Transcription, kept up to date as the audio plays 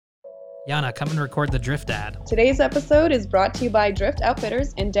Yana, come and record the Drift ad. Today's episode is brought to you by Drift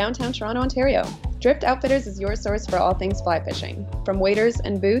Outfitters in downtown Toronto, Ontario. Drift Outfitters is your source for all things fly fishing. From waders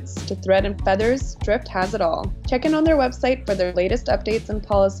and boots to thread and feathers, Drift has it all. Check in on their website for their latest updates and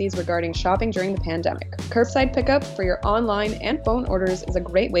policies regarding shopping during the pandemic. Curbside pickup for your online and phone orders is a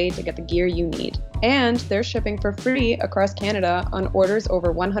great way to get the gear you need. And they're shipping for free across Canada on orders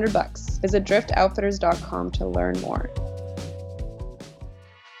over $100. Visit driftoutfitters.com to learn more.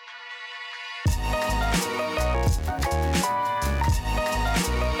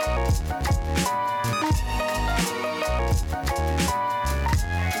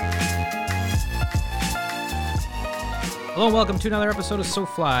 Hello and welcome to another episode of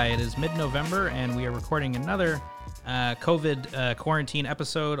SoFly. It is mid-November and we are recording another COVID quarantine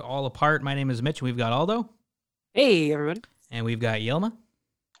episode all apart. My name is Mitch and we've got Aldo. Hey, everybody. And we've got Yilma.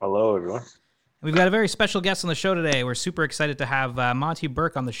 Hello, everyone. We've got a very special guest on the show today. We're super excited to have Monty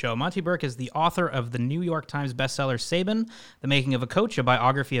Burke on the show. Monty Burke is the author of the New York Times bestseller Saban, The Making of a Coach, a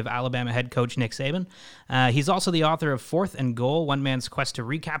biography of Alabama head coach Nick Saban. He's also the author of Fourth and Goal, One Man's Quest to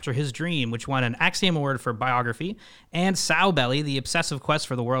Recapture His Dream, which won an Axiom Award for biography, and Sow Belly, The Obsessive Quest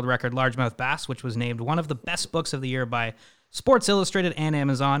for the World Record Largemouth Bass, which was named one of the best books of the year by Sports Illustrated and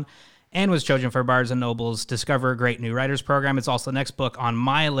Amazon, and was chosen for Barnes & Noble's Discover Great New Writers program. It's also the next book on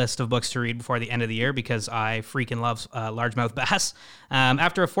my list of books to read before the end of the year because I freaking love largemouth bass.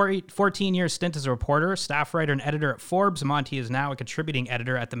 After a 14-year stint as a reporter, staff writer, and editor at Forbes, Monty is now a contributing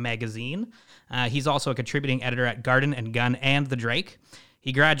editor at the magazine. He's also a contributing editor at Garden and Gun and The Drake.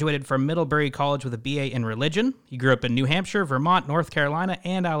 He graduated from Middlebury College with a BA in religion. He grew up in New Hampshire, Vermont, North Carolina,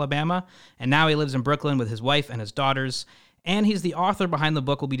 and Alabama, and now he lives in Brooklyn with his wife and his daughters. And he's the author behind the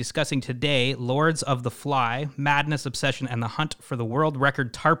book we'll be discussing today, Lords of the Fly, Madness, Obsession, and the Hunt for the World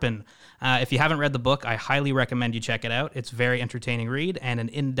Record Tarpon. If you haven't read the book, I highly recommend you check it out. It's a very entertaining read and an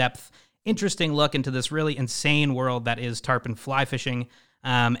in-depth, interesting look into this really insane world that is tarpon fly fishing,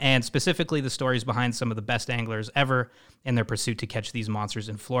 and specifically the stories behind some of the best anglers ever in their pursuit to catch these monsters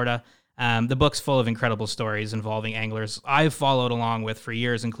in Florida. The book's full of incredible stories involving anglers I've followed along with for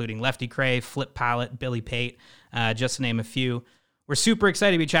years, including Lefty Kreh, Flip Pallett, Billy Pate, just to name a few. We're super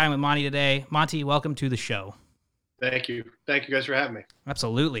excited to be chatting with Monty today. Monty, welcome to the show. Thank you. Thank you guys for having me.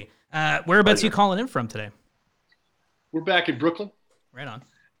 Absolutely. Whereabouts are you calling in from today? We're back in Brooklyn. Right on.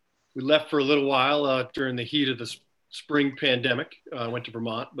 We left for a little while during the heat of the spring pandemic. Went to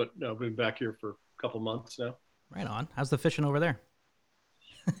Vermont, but we've been back here for a couple months now. Right on. How's the fishing over there?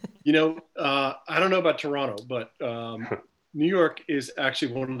 I don't know about Toronto, but New York is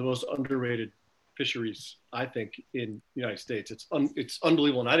actually one of the most underrated fisheries, I think, in the United States. It's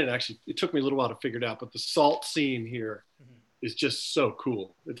unbelievable. And it took me a little while to figure it out, but the salt scene here is just so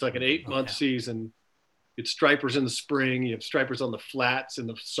cool. It's like an 8-month season. It's stripers in the spring. You have stripers on the flats in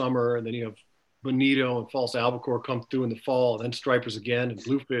the summer. And then you have bonito and false albacore come through in the fall, and then stripers again and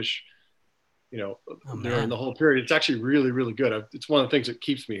bluefish. During the whole period. It's actually really, really good. It's one of the things that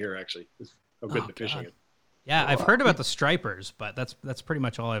keeps me here, actually, is how good the fishing is. Yeah, I've heard about the stripers, but that's pretty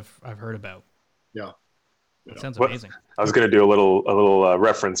much all I've heard about. Yeah. That sounds amazing. I was going to do a little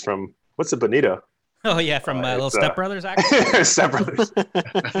reference from, what's the bonito? Oh, yeah, from Little Step Brothers, actually. Step Brothers.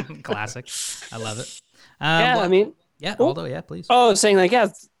 Classic. I love it. Yeah, Aldo, yeah, please. Oh, saying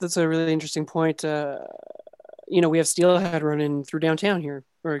that's a really interesting point. We have steelhead running through downtown here,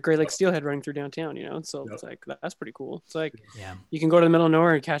 or Great Lakes steelhead running through downtown, so It's like, that's pretty cool. It's like, you can go to the middle of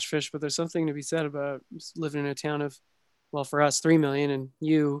nowhere and catch fish, but there's something to be said about living in a town of, well, for us, 3 million, and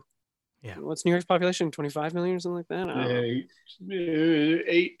what's New York's population, 25 million or something like that?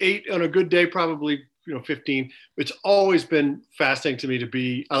 Eight on a good day, probably, 15. It's always been fascinating to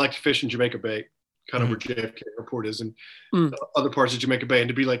me I like to fish in Jamaica Bay, kind of where JFK Airport is, and other parts of Jamaica Bay, and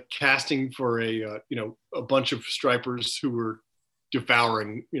to be like casting for a bunch of stripers who were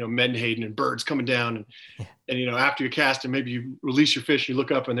devouring, menhaden and birds coming down, and after you cast and maybe you release your fish, you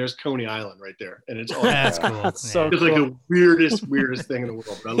look up and there's Coney Island right there, and it's all that's cool. That's so it's cool. like the weirdest thing in the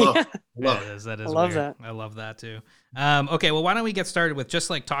world. But I love it. That is I love weird. that. I love that too. Okay, well, why don't we get started with just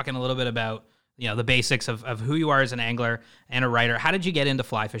like talking a little bit about the basics of who you are as an angler and a writer. How did you get into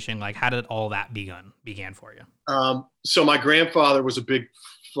fly fishing? Like, how did all that began for you? So my grandfather was a big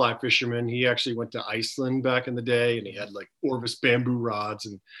fly fisherman. He actually went to Iceland back in the day, and he had like Orvis bamboo rods.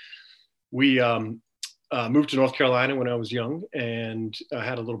 And we moved to North Carolina when I was young, and I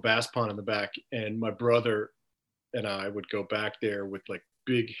had a little bass pond in the back. And my brother and I would go back there with like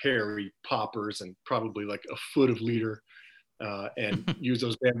big hairy poppers and probably like a foot of leader, and use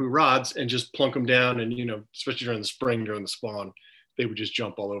those bamboo rods and just plunk them down. And especially during the spring, during the spawn, they would just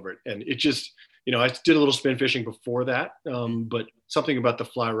jump all over it. And I did a little spin fishing before that, but something about the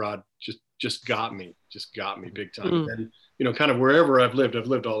fly rod just got me big time. And then, kind of wherever I've lived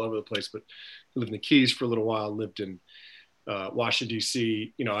all over the place, but I lived in the Keys for a little while, lived in Washington,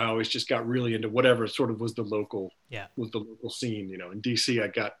 D.C. I always just got really into whatever sort of was the local scene. In D.C. I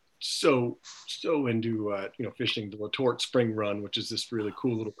got so into, fishing the Letort Spring Run, which is this really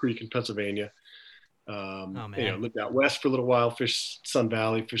cool little creek in Pennsylvania. Lived out west for a little while, fished Sun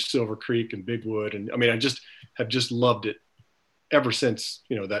Valley, fished Silver Creek and Big Wood. And I just have just loved it ever since,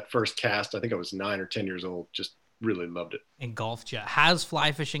 that first cast. I think I was 9 or 10 years old, just really loved it. Engulfed you. Has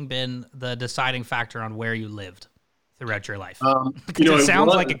fly fishing been the deciding factor on where you lived throughout your life? It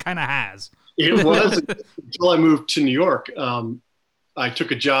sounds like it kind of has. It was until I moved to New York. I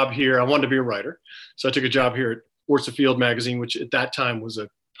took a job here. I wanted to be a writer. So I took a job here at Sports Afield magazine, which at that time was a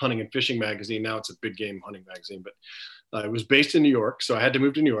hunting and fishing magazine. Now it's a big game hunting magazine, but it was based in New York. So I had to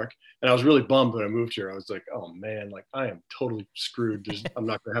move to New York, and I was really bummed when I moved here. I was like, oh man, like I am totally screwed. I'm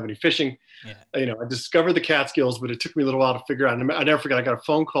not going to have any fishing. Yeah. I discovered the Catskills, but it took me a little while to figure out. And I never forgot, I got a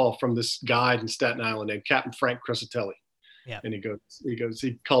phone call from this guide in Staten Island named Captain Frank Crescitelli. Yeah. And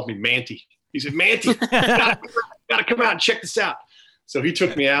he called me Manty. He said, Manty, gotta come out and check this out. So he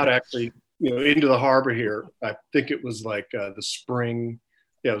took me out actually, into the harbor here. I think it was like the spring.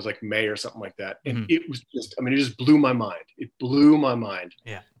 Yeah, it was like May or something like that. And it was just, it just blew my mind. It blew my mind.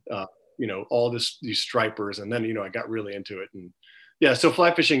 Yeah. All these stripers. And then, I got really into it. And yeah, so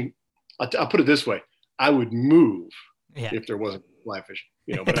fly fishing, I'll put it this way. I would move if there wasn't fly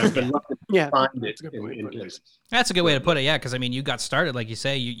fishing, but I've been lucky to find it in places. That's a good way to put it. Yeah. Cause you got started, like you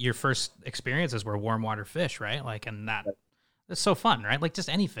say, your first experiences were warm water fish, right? Like, and that's so fun, right? Like just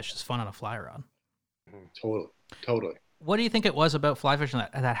any fish is fun on a fly rod. Totally. What do you think it was about fly fishing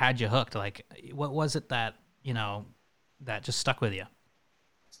that had you hooked? Like, what was it that, that just stuck with you?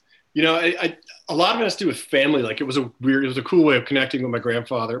 A lot of it has to do with family. Like it was a cool way of connecting with my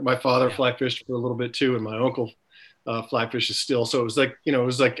grandfather. My father fly fished for a little bit too. And my uncle fly fishes still. So it was like, I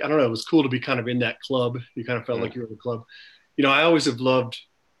don't know, it was cool to be kind of in that club. You kind of felt like you were in the club. I always have loved,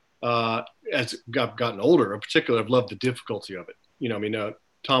 as I've gotten older in particular, I've loved the difficulty of it.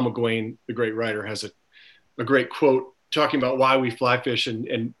 Tom McGuane, the great writer, has a great quote talking about why we fly fish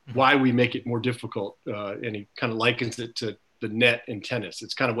and why we make it more difficult. And he kind of likens it to the net in tennis.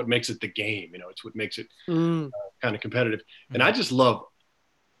 It's kind of what makes it the game. It's what makes it kind of competitive. And I just love,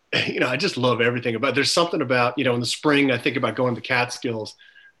 everything about, there's something about, in the spring, I think about going to the Catskills,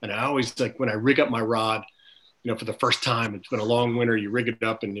 and I always like when I rig up my rod, for the first time, it's been a long winter, you rig it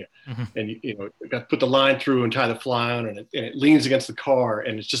up and you got to put the line through and tie the fly on, and it leans against the car.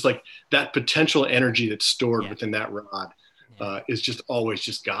 And it's just like that potential energy that's stored within that rod is just always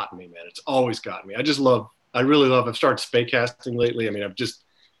just gotten me, man. It's always gotten me. I really love, I've started spey casting lately. I've just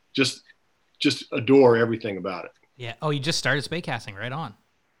adore everything about it. Yeah. Oh, you just started spey casting, right on.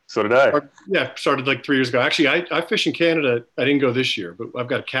 So did I. Started like 3 years ago. Actually, I fish in Canada. I didn't go this year, but I've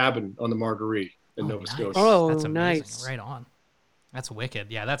got a cabin on the Marguerite in Nova Scotia. Oh, that's amazing. Nice. Right on. That's wicked.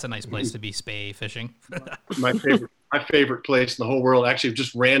 Yeah, that's a nice place to be spey fishing. my favorite place in the whole world. Actually,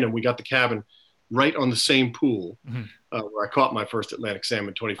 just random. We got the cabin right on the same pool where I caught my first Atlantic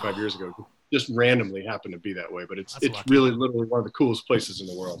salmon 25 years ago. Just randomly happened to be that way, but it's really literally one of the coolest places in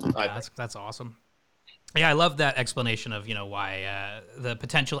the world. Yeah, that's awesome. Yeah, I love that explanation of why the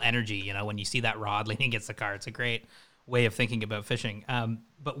potential energy. When you see that rod leaning against the car, it's a great way of thinking about fishing.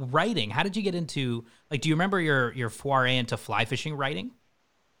 But writing, how did you get into? Like, do you remember your foray into fly fishing writing?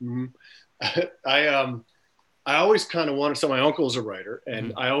 I always kind of wanted. So my uncle's a writer,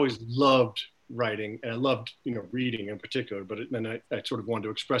 and I always loved writing, and I loved reading in particular. But then I sort of wanted to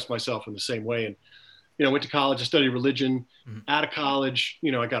express myself in the same way, and went to college. I studied religion. Out of college,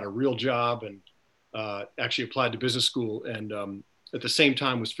 I got a real job and actually applied to business school, and at the same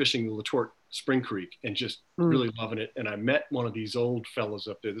time was fishing the Letort Spring Creek and just really loving it. And I met one of these old fellows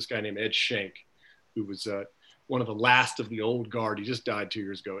up there, this guy named Ed Shank, who was one of the last of the old guard. He just died 2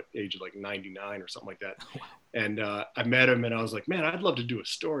 years ago at the age of like 99 or something like that. And I met him, and I was like, man, I'd love to do a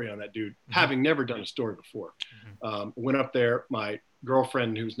story on that dude, having never done a story before. Went up there. My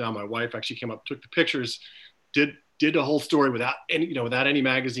girlfriend, who's now my wife, actually came up, took the pictures, did the whole story without any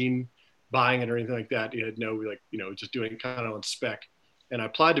magazine buying it or anything like that. He had just doing it kind of on spec. And I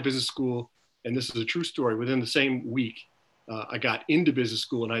applied to business school, and this is a true story. Within the same week, I got into business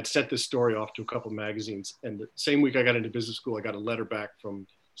school, and I'd sent this story off to a couple of magazines. And the same week I got into business school, I got a letter back from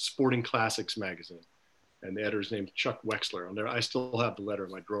Sporting Classics magazine. And the editor's named Chuck Wexler. I still have the letter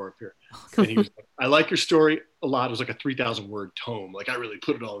in my drawer up here. And he was like, I like your story a lot. It was like a 3,000 word tome. Like I really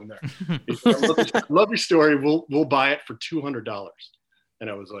put it all in there. He said, I love your story. We'll buy it for $200. And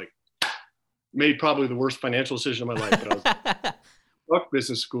I was like, made probably the worst financial decision of my life. But I was fuck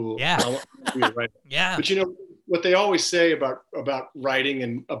business school. Yeah. I want to be a writer. Yeah. But what they always say about writing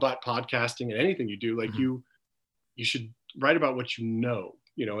and about podcasting and anything you do, like you should write about what you know,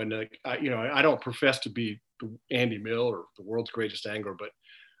 and like, I don't profess to be the Andy Mill or the world's greatest angler, but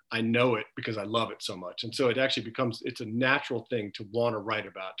I know it because I love it so much. And so it actually it's a natural thing to want to write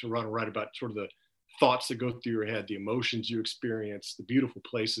about sort of the thoughts that go through your head, the emotions you experience, the beautiful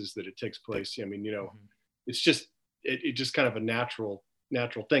places that it takes place. I mean, it's just, it just kind of a natural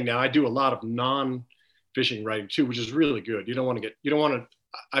thing. Now I do a lot of non-fishing writing too, which is really good.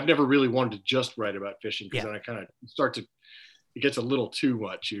 I've never really wanted to just write about fishing because then I kind of it gets a little too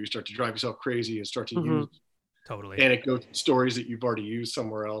much. You start to drive yourself crazy and start to use totally anecdotes, stories that you've already used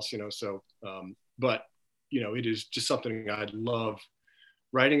somewhere else, so, but it is just something I love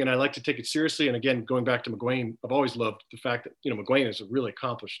writing, and I like to take it seriously. And again, going back to McGuane, I've always loved the fact that, McGuane is a really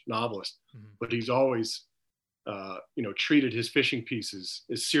accomplished novelist, but he's always, treated his fishing pieces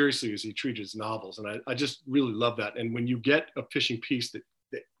as seriously as he treated his novels. And I just really love that. And when you get a fishing piece that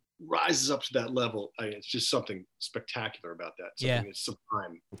rises up to that level, it's just something spectacular about that. It's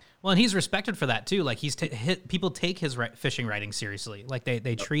sublime. Well, and he's respected for that too. Like people take his fishing writing seriously. Like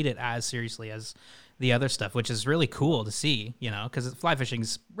they treat it as seriously as the other stuff, which is really cool to see, because fly fishing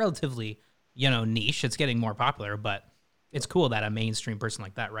is relatively, niche. It's getting more popular, but it's cool that a mainstream person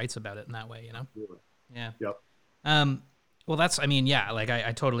like that writes about it in that way, Really. Yeah. Yep. Well, like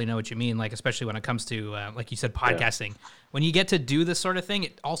I totally know what you mean. Like, especially when it comes to, like you said, podcasting, when you get to do this sort of thing,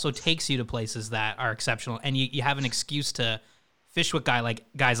 it also takes you to places that are exceptional, and you have an excuse to fish with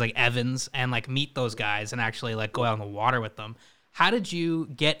guys like Evans and like meet those guys and actually like go out on the water with them. How did you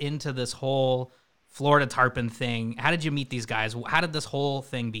get into this whole Florida tarpon thing? How did you meet these guys? How did this whole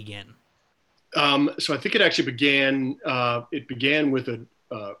thing begin? So I think it actually began with a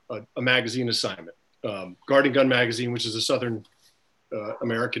magazine assignment. Guard & Gun magazine, which is a Southern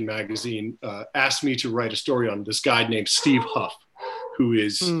American magazine, asked me to write a story on this guy named Steve Huff, who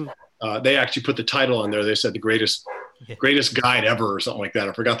is, they actually put the title on there. They said the greatest guide ever or something like that.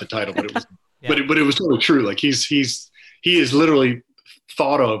 I forgot the title, but it was, but it was totally true. Like he is literally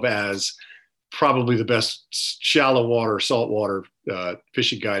thought of as probably the best shallow water, saltwater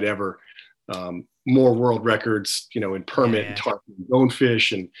fishing guide ever. More world records, in permit and tarpon,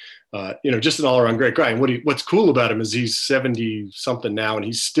 bonefish, and just an all-around great guy. And what's cool about him is he's 70 something now, and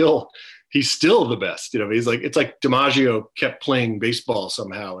he's still the best. He's like, it's like DiMaggio kept playing baseball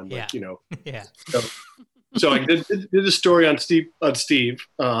somehow, and So I did a story on Steve,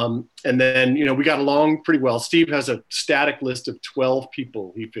 and then we got along pretty well. Steve has a static list of 12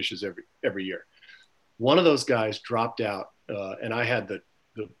 people he fishes every year. One of those guys dropped out, and I had the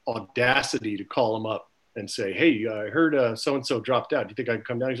audacity to call him up and say, "Hey, I heard so-and-so dropped out. Do you think I can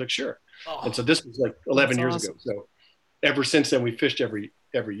come down?" He's like, "Sure." Oh, and so this was like 11 years ago. So ever since then, we fished every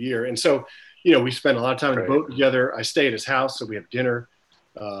year. And so, we spent a lot of time in the boat together. I stay at his house, so we have dinner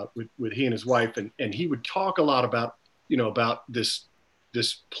with he and his wife. And he would talk a lot about, about this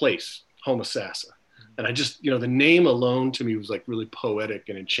place, Homosassa. And I just, the name alone to me was like really poetic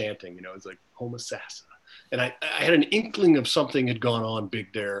and enchanting. It's like Homosassa. And I had an inkling of something had gone on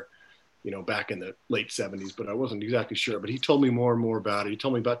big there, back in the late 70s, but I wasn't exactly sure. But he told me more and more about it. He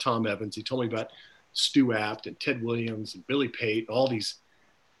told me about Tom Evans. He told me about Stu Apt and Ted Williams and Billy Pate, all these,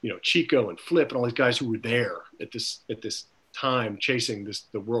 Chico and Flip and all these guys who were there at this time chasing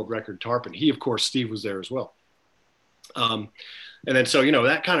the world record tarpon. He, of course, Steve was there as well. And then so,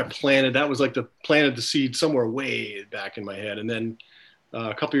 that kind of planted the seed somewhere way back in my head. And then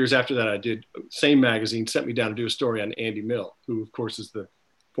a couple years after that, I did same magazine sent me down to do a story on Andy Mill, who of course is the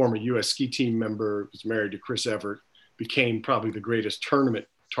former U.S. ski team member, was married to Chris Evert, became probably the greatest tournament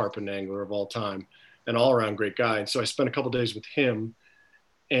tarpon angler of all time, an all-around great guy. And so I spent a couple of days with him,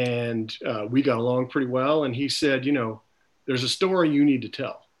 and we got along pretty well. And he said, there's a story you need to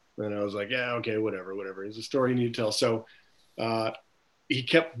tell. And I was like, yeah, okay, whatever. There's a story you need to tell. So he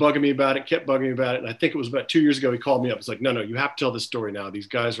kept bugging me about it. And I think it was about 2 years ago, he called me up. It's like, no, you have to tell this story now. These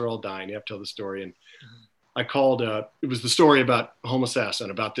guys are all dying. You have to tell the story. And I called, it was the story about Homosassa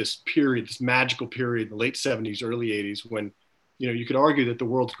and about this period, this magical period in the late 70s, early 80s, when, you could argue that the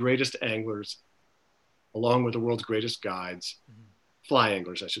world's greatest anglers, along with the world's greatest guides, fly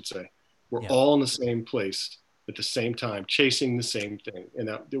anglers, I should say, were all in the same place at the same time, chasing the same thing. And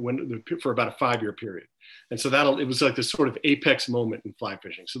that went for about a 5-year period. And so it was like this sort of apex moment in fly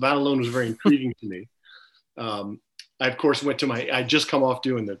fishing. So that alone was very intriguing to me. I, of course, I just come off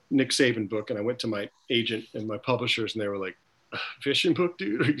doing the Nick Saban book, and I went to my agent and my publishers, and they were like, fishing book,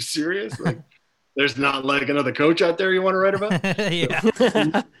 dude? Are you serious? Like, there's not like another coach out there you want to write about?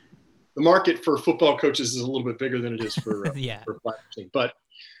 Yeah. the market for football coaches is a little bit bigger than it is for for fly fishing. But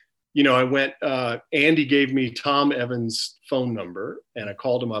I went. Andy gave me Tom Evans' phone number, and I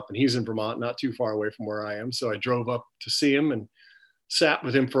called him up, and he's in Vermont, not too far away from where I am. So I drove up to see him and sat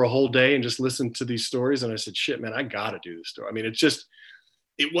with him for a whole day and just listened to these stories. And I said, "Shit, man, I got to do this story." I mean,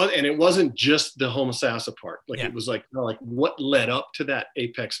 it wasn't just the Homosassa part. Like it was like what led up to that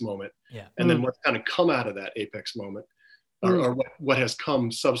apex moment, and then what kind of come out of that apex moment, or what has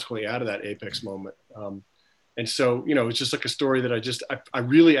come subsequently out of that apex moment. And so, it's just like a story that I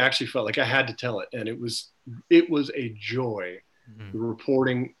really actually felt like I had to tell it. And it was a joy. Mm-hmm. The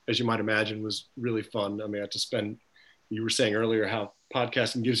reporting, as you might imagine, was really fun. I mean, I had to spend, you were saying earlier how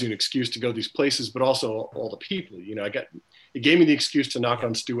podcasting gives you an excuse to go these places, but also all the people, it gave me the excuse to knock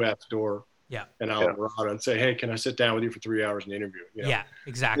on Stu App's door and Alan Morata and say, "Hey, can I sit down with you for 3 hours and interview?" Yeah,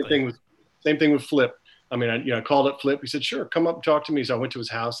 exactly. Same thing with Flip. I mean, I called up Flip. He said, "Sure, come up and talk to me." So I went to his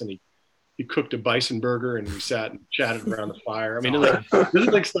house and he cooked a bison burger and we sat and chatted around the fire. I mean, this is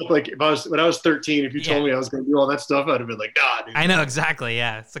like stuff like when I was 13, if you told me I was going to do all that stuff, I'd have been like, "Nah, dude." I know, exactly.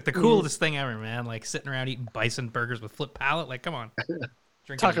 Yeah. It's like the coolest thing ever, man. Like sitting around eating bison burgers with Flip Pallet. Like, come on.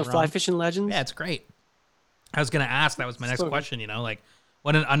 Talking fly fishing legends. Yeah, it's great. I was going to ask, that was my next question, like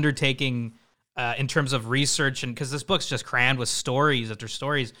what an undertaking in terms of research, and because this book's just crammed with stories after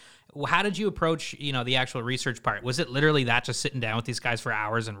stories. How did you approach, the actual research part? Was it literally that, just sitting down with these guys for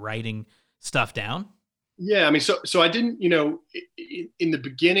hours and writing stuff down? Yeah, I mean, so I didn't, in the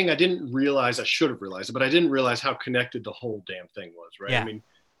beginning, I didn't realize, I should have realized it, but I didn't realize how connected the whole damn thing was, right? Yeah. I mean,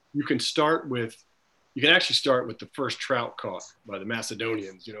 you can actually start with the first trout caught by the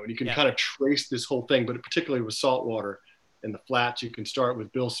Macedonians, and you can kind of trace this whole thing, but particularly with saltwater and the flats, you can start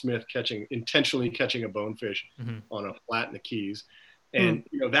with Bill Smith intentionally catching a bonefish on a flat in the Keys. And,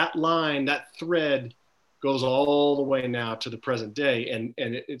 that line, that thread goes all the way now to the present day. And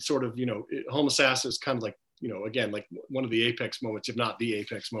it's sort of, Homosassa is kind of like, again, like one of the apex moments, if not the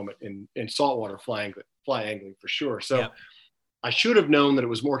apex moment in saltwater fly angling for sure. So I should have known that it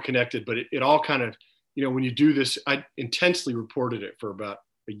was more connected, but it all kind of, when you do this, I intensely reported it for about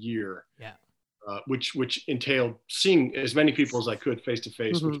a year, which entailed seeing as many people as I could face to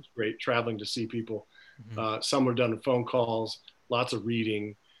face, which was great, traveling to see people. Some were done in phone calls, lots of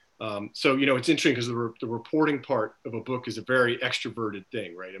reading. So, it's interesting because the reporting part of a book is a very extroverted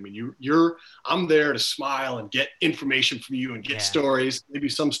thing, right? I mean, I'm there to smile and get information from you and get stories, maybe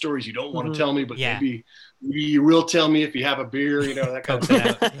some stories you don't want to tell me, but maybe you will tell me if you have a beer, that kind of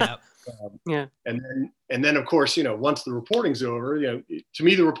thing. And then of course, once the reporting's over, to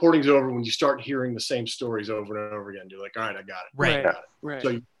me, the reporting's over when you start hearing the same stories over and over again. You're like, all right, I got it. Right.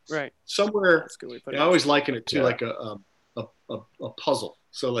 So somewhere, I always liken it to like a puzzle.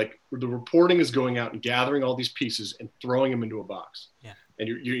 So like the reporting is going out and gathering all these pieces and throwing them into a box. Yeah. And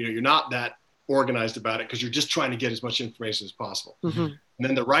you're not that organized about it because you're just trying to get as much information as possible. And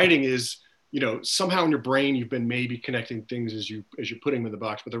then the writing is, somehow in your brain you've been maybe connecting things as you're putting them in the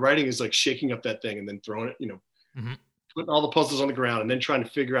box, but the writing is like shaking up that thing and then throwing it, putting all the puzzles on the ground and then trying to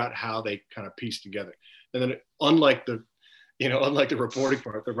figure out how they kind of piece together. And then unlike the reporting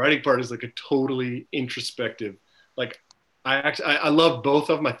part, the writing part is like a totally introspective. Like I love both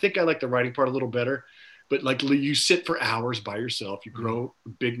of them. I think I like the writing part a little better, but like you sit for hours by yourself, you grow a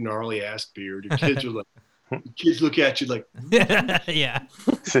big gnarly ass beard. Your kids are like, kids look at you like, go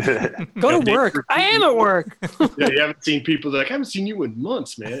to work. I am at work. You haven't seen people like, I haven't seen you in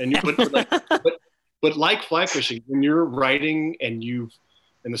months, man. And but like fly fishing, when you're writing and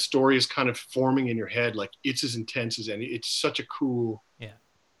the story is kind of forming in your head, like it's as intense as any. It's such a cool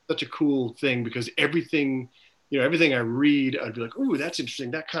thing because everything I read, I'd be like, "Ooh, that's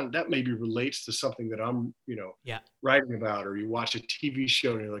interesting. That maybe relates to something that I'm, writing about." Or you watch a TV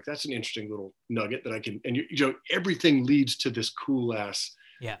show and you're like, "That's an interesting little nugget that I can." And everything leads to this cool ass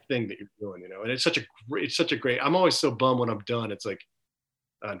thing that you're doing, And it's such a great. I'm always so bummed when I'm done. It's like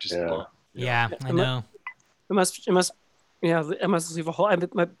I'm just bummed. Yeah, I know. It must leave a hole.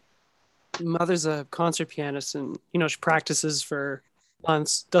 My mother's a concert pianist, and she practices for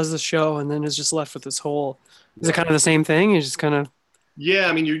months, does the show, and then is just left with this hole. Is it kind of the same thing? You just kind of. Yeah,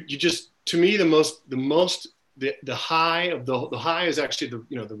 I mean, you just, to me, the high is actually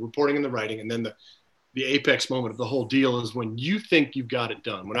the reporting and the writing, and then the apex moment of the whole deal is when you think you've got it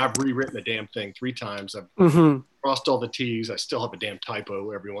done. When I've rewritten the damn thing 3 times, I've crossed all the T's. I still have a damn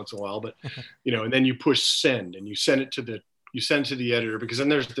typo every once in a while, but and then you push send and you send it to the editor, because then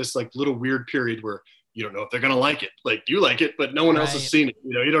there's this like little weird period where you don't know if they're going to like it. Like you like it, but no one else has seen it.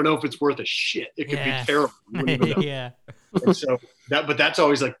 You don't know if it's worth a shit. It could be terrible. Yeah. And so that's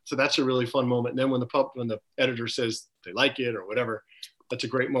always like, so that's a really fun moment. And then when the editor says they like it or whatever, that's a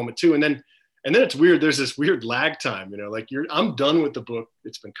great moment too. And then it's weird. There's this weird lag time, like I'm done with the book.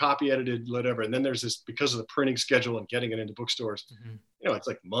 It's been copy edited, whatever. And then there's this, because of the printing schedule and getting it into bookstores, it's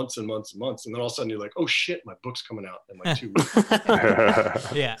like months and months and months. And then all of a sudden you're like, oh shit, my book's coming out in like 2 weeks.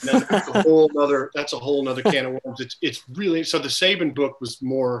 Yeah. And then that's a whole nother can of worms. It's really, so the Saban book was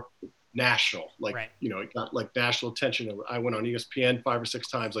more national, like, right. It got like national attention. I went on ESPN 5 or 6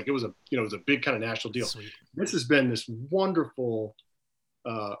 times. Like it was a big kind of national deal. Sweet. This has been this wonderful,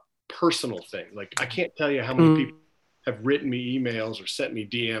 personal thing. Like I can't tell you how many people have written me emails or sent me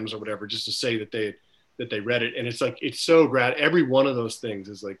DMs or whatever just to say that they read it, and it's like it's so every one of those things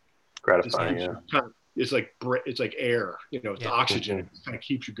is like gratifying. It's like air, it's oxygen. It kind of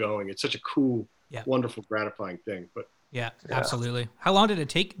keeps you going. It's such a cool, wonderful, gratifying thing. But yeah, absolutely. How long did it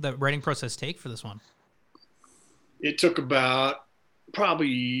take, the writing process take for this one? It took about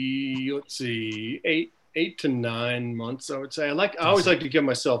probably, let's see, 8 to 9 months, I would say. I always like to give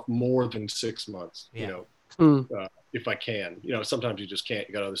myself more than 6 months, if I can. Sometimes you just can't.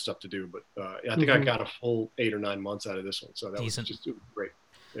 You got other stuff to do. But I think I got a full 8 or 9 months out of this one. So that was just great.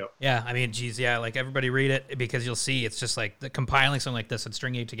 Yep. Yeah, I mean, geez, like everybody read it, because you'll see it's just like compiling something like this and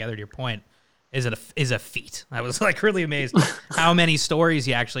stringing it together, to your point, is a feat. I was like really amazed how many stories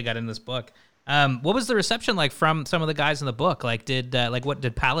you actually got in this book. What was the reception like from some of the guys in the book? Like, what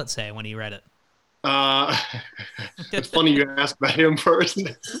did Pallet say when he read it? It's funny you asked about him first.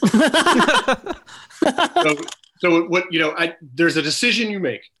 so what, there's a decision you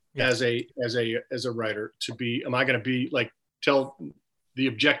make as a writer to be, am I going to be like, tell the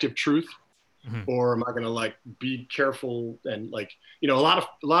objective truth, or am I going to like be careful and like, a lot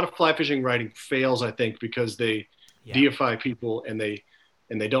of fly fishing writing fails, I think, because they deify people and they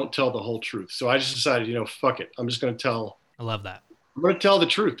don't tell the whole truth. So I just decided, fuck it. I'm just going to tell. I love that. I'm going to tell the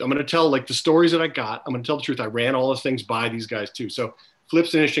truth. I'm going to tell like the stories that I got. I'm going to tell the truth. I ran all those things by these guys too. So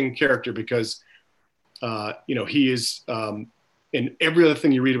Flip's an interesting character because, he is, in every other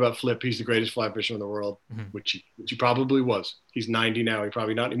thing you read about Flip, he's the greatest fly fisher in the world, which he probably was. He's 90 now. He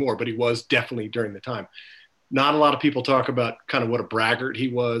probably not anymore, but he was definitely during the time. Not a lot of people talk about kind of what a braggart he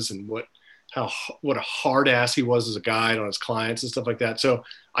was and what a hard ass he was as a guide on his clients and stuff like that. So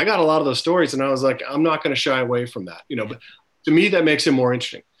I got a lot of those stories, and I was like, I'm not going to shy away from that, but to me, that makes him more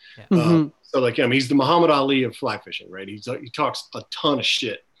interesting. Yeah. So like, he's the Muhammad Ali of fly fishing, right? He talks a ton of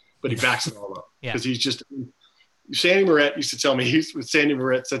shit, but he backs it all up because he's just. Sandy Moret used to tell me Sandy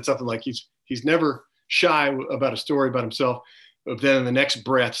Moret said something like he's never shy about a story about himself. But then in the next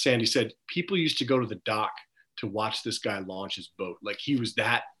breath, Sandy said, people used to go to the dock to watch this guy launch his boat. Like he was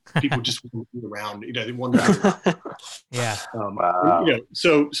that. People just wouldn't be around. They wanted to. Yeah. Wow.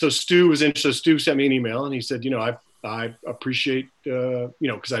 So Stu was interested. So Stu sent me an email and he said, I appreciate,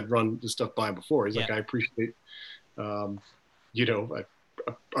 because I'd run this stuff by him before. He's like, I appreciate, I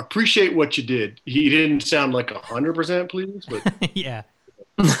appreciate what you did. He didn't sound like 100% pleased, but yeah.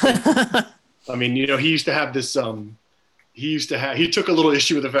 I mean, he used to have this, he took a little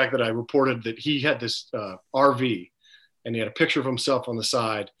issue with the fact that I reported that he had this RV and he had a picture of himself on the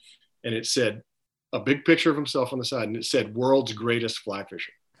side, and it said, a big picture of himself on the side, and it said world's greatest fly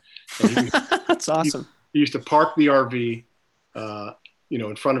fishing. That's awesome. He used to park the RV,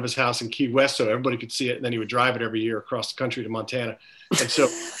 in front of his house in Key West so everybody could see it. And then he would drive it every year across the country to Montana. And so,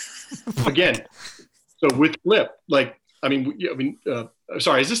 again, with Flip,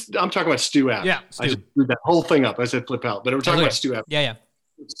 sorry, I'm talking about Stu App. Yeah, I just threw that whole thing up. I said Flip out, but we're talking about Stu App. Yeah.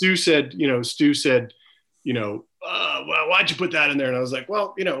 Stu said, well, why'd you put that in there? And I was like,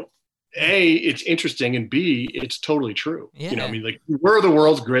 well, A, it's interesting, and B, it's totally true. Yeah. We're the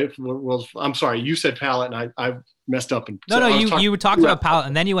world's great. I'm sorry, you said Pallet, and I messed up. And no, you talked about Pallet,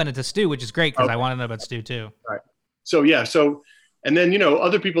 and then you went into Stu, which is great because I want to know about Stu too. All right. So yeah, and then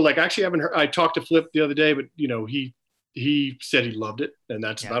other people actually haven't heard. I talked to Flip the other day, but he said he loved it, and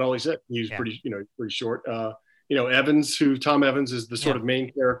that's about all he said. He was pretty short. Evans, Tom Evans is the sort of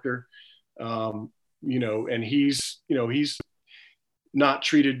main character, and he's not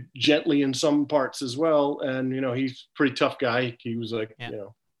treated gently in some parts as well. And, he's a pretty tough guy. He was like,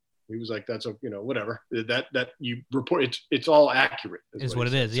 he was like, that's, whatever that you report. It's all accurate. Is what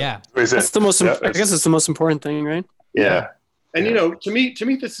it is. Yeah. That's the most, I guess it's the most important thing, right? Yeah. And, to me,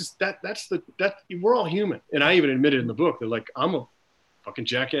 this is that's we're all human. And I even admitted in the book that like, I'm a fucking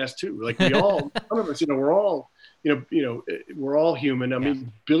jackass too. Like we all, some of us, we're all, we're all human. I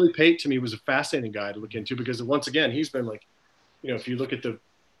mean, Billy Pate to me was a fascinating guy to look into because once again, he's been like, if you look at the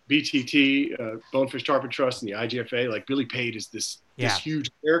BTT, Bonefish Tarpon Trust, and the IGFA, like Billy Pate is this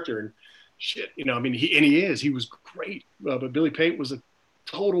huge character and shit. He was great, but Billy Pate was a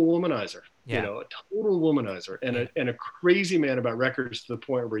total womanizer. you know, a total womanizer and a crazy man about records to the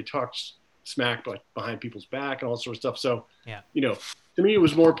point where he talks smack behind people's back and all sorts of stuff. So, you know, to me, it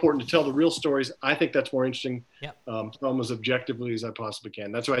was more important to tell the real stories. I think that's more interesting. Tell them as objectively as I possibly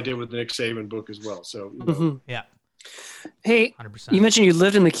can. That's what I did with the Nick Saban book as well. So, you know. Hey, 100%. You mentioned you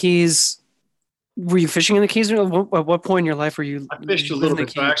lived in the Keys. Were you fishing in the Keys? At what point in your life were you? I fished a little bit.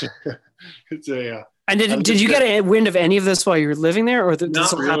 So actually, it's a. And did you get a wind of any of this while you were living there, or did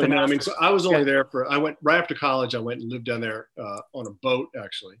this not really? happen? No, I mean, so I was only there I went right after college. I went and lived down there on a boat,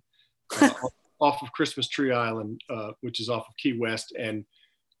 actually, off of Christmas Tree Island, which is off of Key West, and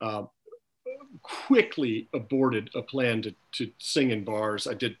quickly aborted a plan to sing in bars.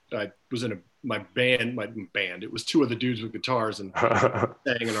 I was in my band. It was two other dudes with guitars and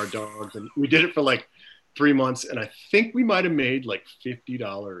sang in our dogs, and we did it for like 3 months, and I think we might have made like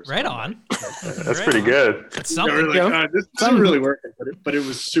 $50. Right on. That's pretty good. That's something. Like, this isn't really working, but it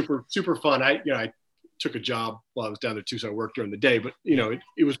was super fun. I took a job while I was down there too, so I worked during the day. But you know,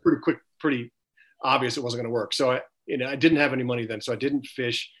 it was pretty obvious it wasn't going to work. So I didn't have any money then, so I didn't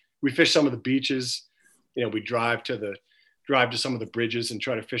fish. We fished some of the beaches. You know, we drive to some of the bridges and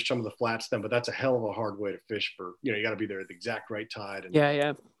try to fish some of the flats then. But that's a hell of a hard way to fish for. You know, you got to be there at the exact right tide.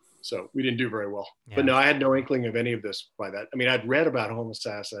 And, So we didn't do very well. But no, I had no inkling of any of this by that. I mean, I'd read about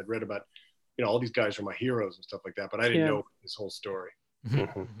Homosassa. I'd read about, you know, all these guys are my heroes and stuff like that. But I didn't know this whole story.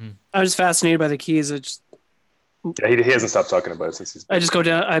 I was fascinated by the Keys. He hasn't stopped talking about it since he's. I just go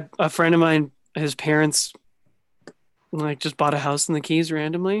down. A friend of mine, his parents, like, just bought a house in the Keys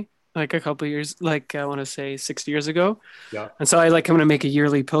randomly, like a couple of years, like I want to say 6 years ago. Yeah. And so I like I'm gonna make a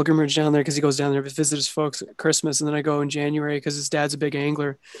yearly pilgrimage down there because he goes down there to visit his folks at Christmas, and then I go in January because his dad's a big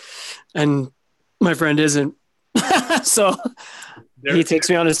angler, and my friend isn't. So he takes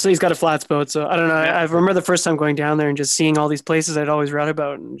me on he's got a flats boat. So I don't know. I remember the first time going down there and just seeing all these places I'd always read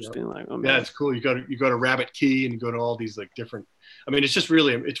about and just being like, oh man. Yeah, it's cool. You go to Rabbit Key and you go to all these like different. I mean, it's just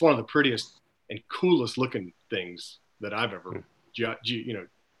really it's one of the prettiest and coolest looking things that I've ever you know.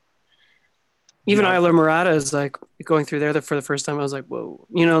 Even Isla Morada is like going through there for the first time. I was like, whoa,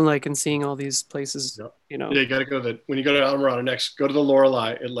 you know, like, and seeing all these places, you know. Yeah, you got to go when you go to Isla Morada next, go to the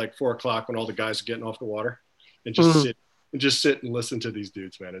Lorelei at like 4:00 when all the guys are getting off the water and just sit and listen to these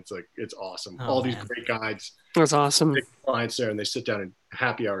dudes, man. It's like, it's awesome. All these great guides. That's awesome. Big clients there, and they sit down in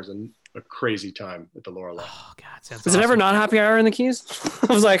happy hours and a crazy time at the Lorelei. Oh God, sounds Is it ever not happy hour in the Keys?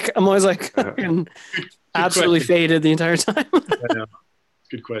 I'm always like absolutely faded the entire time. I know.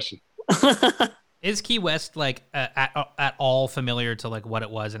 Good question. Is Key West like at all familiar to like what it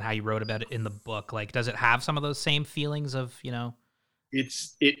was and how you wrote about it in the book? Like, does it have some of those same feelings of, you know?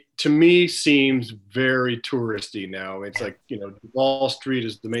 It to me seems very touristy now. It's like, you know, Wall Street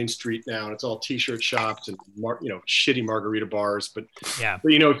is the main street now, and it's all t-shirt shops and shitty margarita bars. But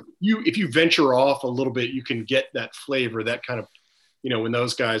you know, if you venture off a little bit, you can get that flavor, that kind of, you know, when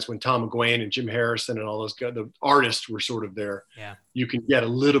Tom McGuane and Jim Harrison and all those guys, the artists were sort of there. Yeah, you can get a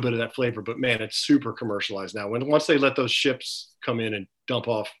little bit of that flavor. But man, it's super commercialized now. Once they let those ships come in and dump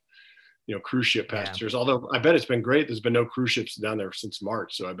off, you know, cruise ship passengers. Although I bet it's been great. There's been no cruise ships down there since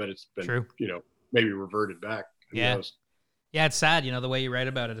March, so I bet it's been you know, maybe reverted back. Who knows? Yeah, it's sad. You know, the way you write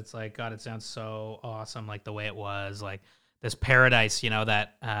about it, it's like, God, it sounds so awesome. Like the way it was, like this paradise, you know,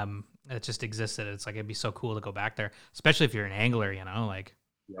 that it just existed. It's like, it'd be so cool to go back there, especially if you're an angler, you know, like,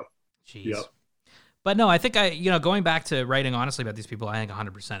 geez. But no, I think going back to writing honestly about these people, I think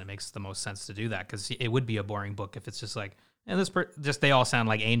 100% it makes the most sense to do that, because it would be a boring book if it's just like, and they all sound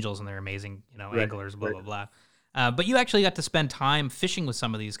like angels and they're amazing, you know, anglers, blah, blah, blah. But you actually got to spend time fishing with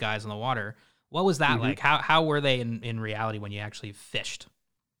some of these guys in the water. What was that like? How were they in reality when you actually fished?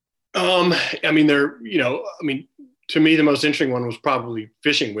 I mean, to me, the most interesting one was probably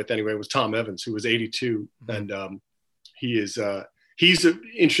fishing with was Tom Evans, who was 82. And he's an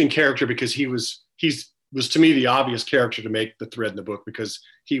interesting character because he was to me the obvious character to make the thread in the book, because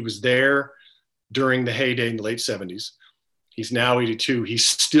he was there during the heyday in the late 70s. He's now 82. He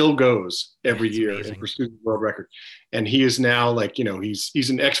still goes every year and pursues the world record. And he is now like, you know, he's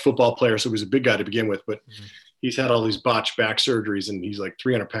an ex-football player, so he was a big guy to begin with, but he's had all these botched back surgeries, and he's like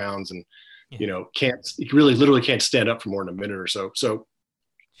 300 pounds and, you know, he really literally can't stand up for more than a minute or so. So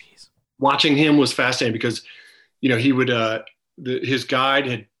watching him was fascinating because, you know, he would, his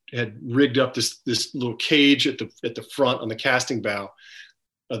guide had rigged up this little cage at the front on the casting bow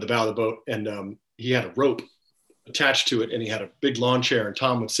of the boat. And he had a rope attached to it, and he had a big lawn chair, and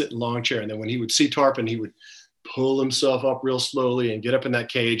Tom would sit in the lawn chair. And then when he would see tarpon, he would pull himself up real slowly and get up in that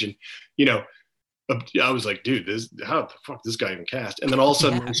cage. And, you know, I was like, dude, how the fuck this guy even cast? And then all of a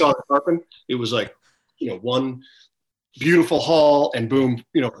sudden when we saw the tarpon, it was like, you know, one beautiful haul, and boom,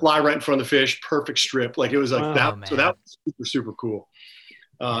 fly right in front of the fish, perfect strip. Like it was like that. Man. So that was super, super cool.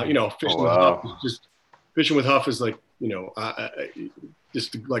 Fishing with Huff fishing with Huff is like,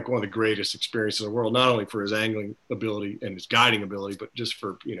 just like one of the greatest experiences in the world, not only for his angling ability and his guiding ability, but just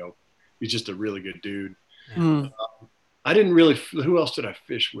for, he's just a really good dude. I didn't really, who else did I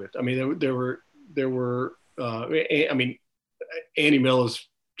fish with? I mean, there were, Andy Mill is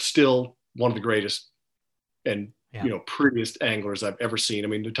still one of the greatest and, prettiest anglers I've ever seen. I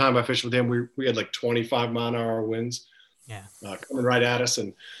mean, the time I fished with him, we had like 25-mile-an-hour winds coming right at us.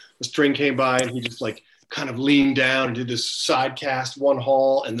 And the string came by and he just like kind of leaned down and did this side cast, one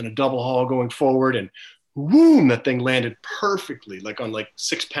haul, and then a double haul going forward. And boom, that thing landed perfectly, like on like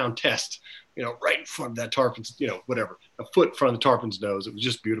 6-pound test, right in front of that tarpon's, a foot in front of the tarpon's nose. It was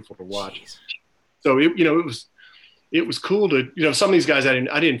just beautiful to watch. Jeez. So it was cool to, some of these guys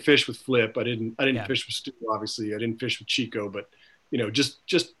I didn't fish with Flip. I didn't fish with Stu, obviously. I didn't fish with Chico, but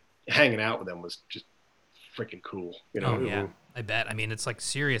just hanging out with them was just freaking cool. I bet. I mean, it's like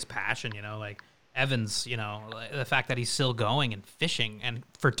serious passion, like Evans, the fact that he's still going and fishing and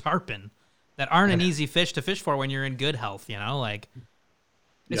for tarpon that aren't an easy fish to fish for when you're in good health, like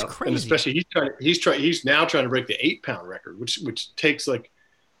it's crazy. And especially he's now trying to break the 8-pound record, which takes like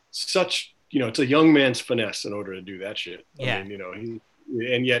such, it's a young man's finesse in order to do that shit. I mean,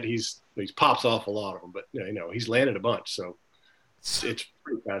 and yet he pops off a lot of them, but he's landed a bunch. So it's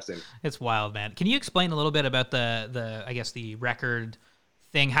pretty fascinating. It's wild, man. Can you explain a little bit about the I guess the record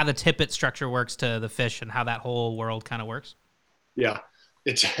thing, how the tippet structure works to the fish and how that whole world kind of works? Yeah,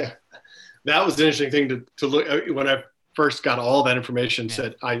 it's that was an interesting thing to look when I first got all that information.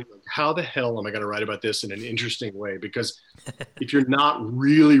 Said, how the hell am I going to write about this in an interesting way? Because if you're not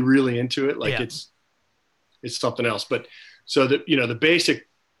really, really into it, like it's something else. But so that the basic,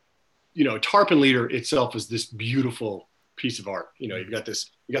 tarpon leader itself is this beautiful piece of art. You got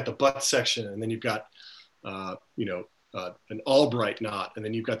the butt section, and then you've got an Albright knot, and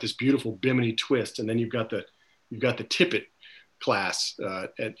then you've got this beautiful Bimini twist, and then you've got the tippet class,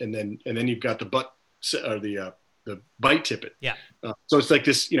 and then you've got the butt or the bite tippet. So it's like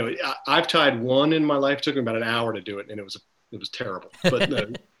this. I've tied one in my life. It took me about an hour to do it, and it was terrible. But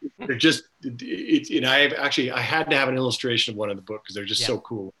they're just I had to have an illustration of one in the book because they're just so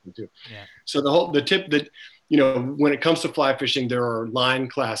cool too. So the tip that when it comes to fly fishing, there are line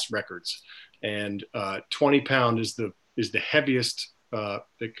class records, and 20-pound is the heaviest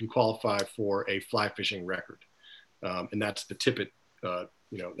that can qualify for a fly fishing record, and that's the tippet.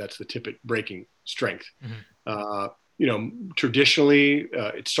 That's the tippet breaking strength. Traditionally,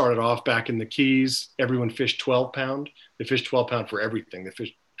 it started off back in the Keys. Everyone fished 12-pound. They fished 12-pound for everything. They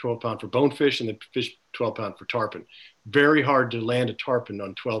fished 12-pound for bonefish, and they fished 12-pound for tarpon. Very hard to land a tarpon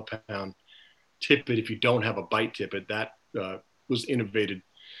on 12-pound tippet if you don't have a bite tippet. That was innovated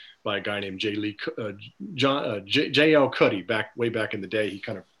by a guy named J.L. Cuddy way back in the day. He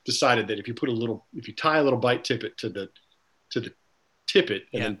kind of decided that if you tie a little bite tippet to the tippet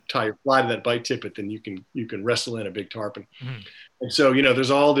and then tie your fly to that bite tippet, then you can wrestle in a big tarpon. And so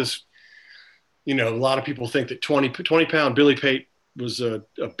there's all this, a lot of people think that 20-pound Billy Pate was a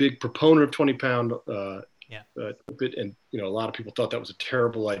big proponent of 20-pound tippet, and a lot of people thought that was a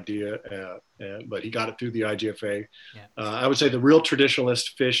terrible idea, but he got it through the IGFA. I would say the real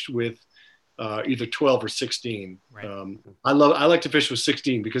traditionalist fished with either 12 or 16. I like to fish with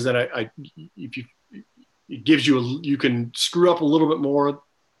 16 because then it gives you can screw up a little bit more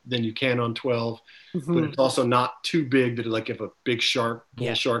than you can on 12, but it's also not too big that like if a big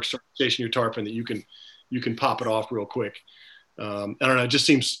bull shark starts chasing your tarpon that you can pop it off real quick. I don't know. It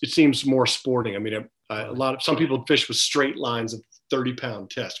seems more sporting. I mean, some people fish with straight lines of 30-pound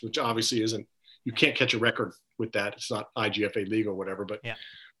test, which obviously isn't. You can't catch a record with that. It's not IGFA legal, or whatever. But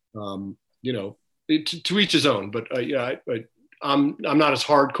to each his own. But I'm not as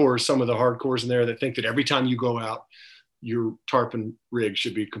hardcore as some of the hardcores in there that think that every time you go out, your tarpon rig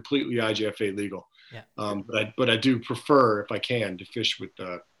should be completely IGFA legal. But I do prefer, if I can, to fish with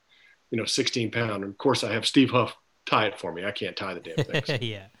 16-pound. And of course, I have Steve Huff tie it for me. I can't tie the damn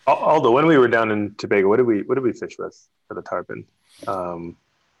thing. Although when we were down in Tobago, what did we fish with for the tarpon?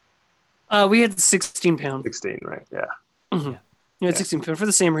 We had 16-pound. 16, right? Yeah. You had 16-pound for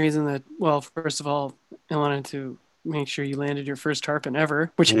the same reason that. Well, first of all, I wanted to make sure you landed your first tarpon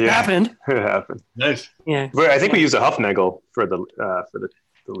ever, which happened. It happened. Nice. Yeah. But I think we used a Huffnagel for the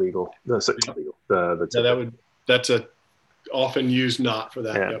legal. That's a often used knot for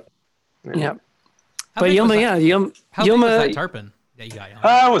that. Yeah. But Yuma, How big was that tarpon that you got?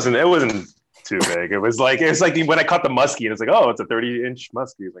 It wasn't too big. It was like when I caught the muskie, and it's like, oh, it's a 30-inch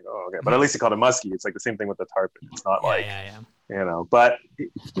muskie. It's like, oh, okay, but at least you caught a muskie. It's like the same thing with the tarpon. It's not you know, but it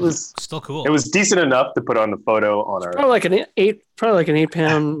was still cool. It was decent enough to put on the photo on our. Probably like an 8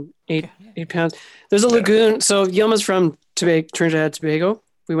 pound. There's a lagoon. So Yilma's from Trinidad and Tobago.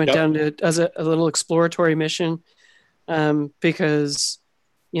 We went down to as a little exploratory mission, because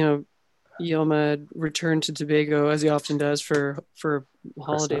Yilma returned to Tobago as he often does for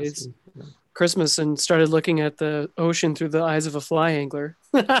holidays, Christmas, and started looking at the ocean through the eyes of a fly angler.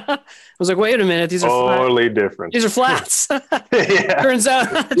 I was like, wait a minute, these are totally different. These are flats. Turns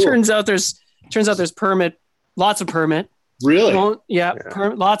out there's permit, lots of permit. Really?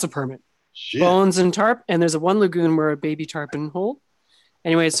 Lots of permit. Shit. Bones and tarp, and there's one lagoon where a baby tarpon hold.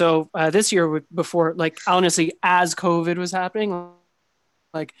 Anyway, so this year, before, like, honestly, as COVID was happening,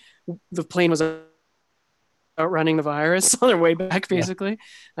 like the plane was outrunning the virus on their way back, basically.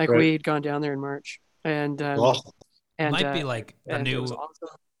 We'd gone down there in March, and it might be like the new.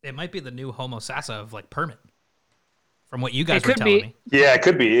 It might be the new Homo sassa of like permit. From what you guys were telling me. Yeah, it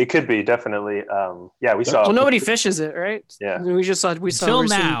could be. It could be, definitely. We saw. Well, nobody fishes it, right? Yeah. We just saw. Until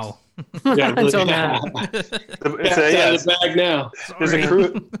now. Until now. It's the bag now.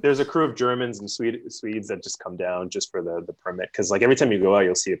 There's a crew of Germans and Swedes that just come down just for the permit, because like every time you go out,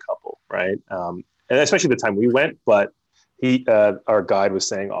 you'll see a couple, right? And especially the time we went. But our guide was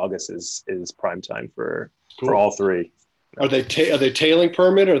saying August is prime time for all three. Are they tailing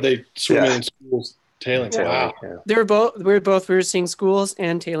permit, or are they swimming in schools? Tailing. Yeah. Wow. Yeah. We were seeing schools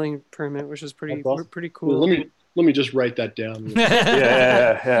and tailing permit, which was pretty cool. Well, let me just write that down.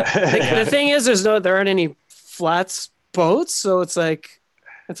 The thing is, there aren't any flats boats, so it's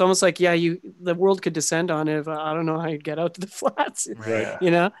almost like the world could descend on it. But I don't know how you'd get out to the flats,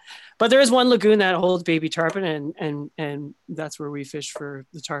 right? But there is one lagoon that holds baby tarpon, and that's where we fished for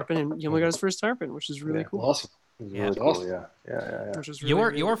the tarpon, and Yilma got his first tarpon, which is really cool. Awesome. Really cool. Yeah. Which was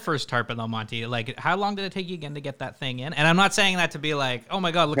really your first tarpon though, Monty. Like, how long did it take you again to get that thing in? And I'm not saying that to be like, oh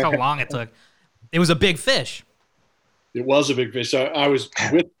my god, look how long it took. It was a big fish. It was a big fish. So I was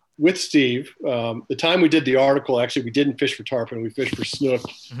with Steve. The time we did the article, actually, we didn't fish for tarpon. We fished for snook,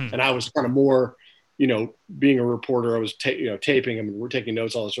 and I was kind of more, being a reporter, I was taping them, and we're taking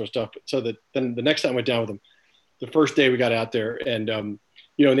notes, all this sort of stuff. So then the next time I went down with them, the first day we got out there, and in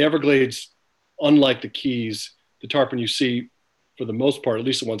the Everglades, unlike the Keys, the tarpon you see, for the most part, at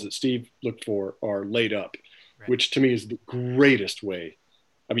least the ones that Steve looked for, are laid up, which to me is the greatest way.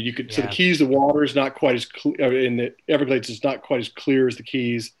 I mean, so the Keys, the water is not quite as clear. In the Everglades, it's not quite as clear as the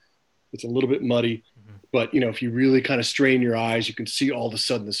Keys. It's a little bit muddy, but if you really kind of strain your eyes, you can see all of a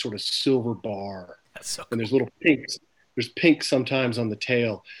sudden this sort of silver bar. That's so cool. And there's little pinks. There's pink sometimes on the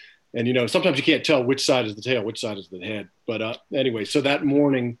tail, and sometimes you can't tell which side is the tail, which side is the head. But anyway, so that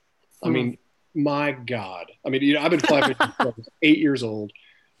morning, I mean. My God. I mean, I've been fly fishing since I was 8 years old.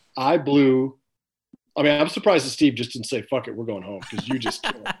 I'm surprised that Steve just didn't say, fuck it, we're going home, because you just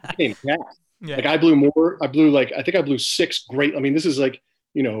came back. Yeah. Like, I think I blew 6 great. I mean, this is like,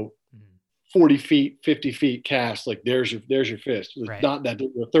 40 feet, 50 feet cast. Like, there's your fish. It was not that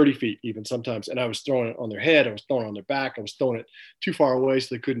 30 feet even sometimes. And I was throwing it on their head. I was throwing it on their back. I was throwing it too far away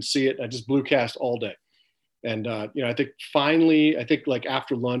so they couldn't see it. I just blew cast all day. And, I think finally, like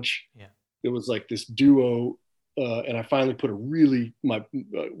after lunch, it was like this duo, and I finally put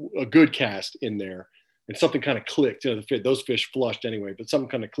a good cast in there, and something kind of clicked. Those fish flushed anyway, but something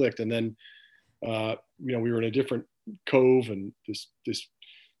kind of clicked. And then, we were in a different cove, and this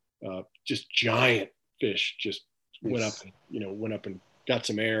just giant fish just went up and got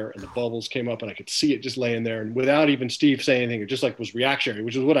some air, and the bubbles came up, and I could see it just laying there, and without even Steve saying anything, it just like was reactionary,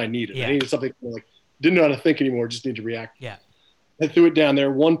 which is what I needed. I needed something like, didn't know how to think anymore, just need to react. Yeah. I threw it down there,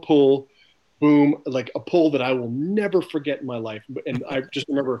 one pull. Boom, like a pull that I will never forget in my life. And I just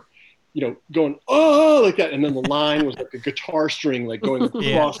remember, going, oh, like that. And then the line was like a guitar string, like going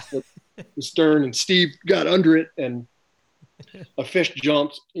across the stern, and Steve got under it, and a fish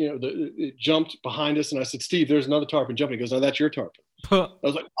jumped, it jumped behind us. And I said, Steve, there's another tarpon jumping. He goes, no, that's your tarpon. I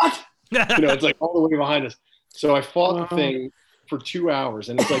was like, what? It's like all the way behind us. So I fought the thing for 2 hours,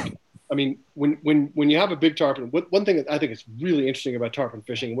 and it's like, I mean, when you have a big tarpon, one thing that I think is really interesting about tarpon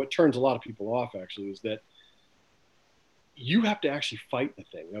fishing, what turns a lot of people off actually, is that you have to actually fight the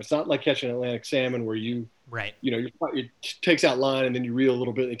thing. It's not like catching Atlantic salmon where it takes out line and then you reel a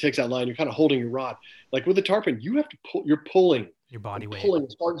little bit, and it takes out line. You're kind of holding your rod. Like with the tarpon, you have to pull. You're pulling your body weight, pulling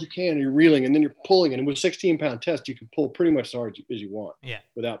as hard as you can, and you're reeling, and then you're pulling. And with 16-pound test, you can pull pretty much as hard as you want. Yeah.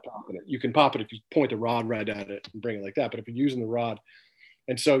 Without popping it, you can pop it if you point the rod right at it and bring it like that. But if you're using the rod.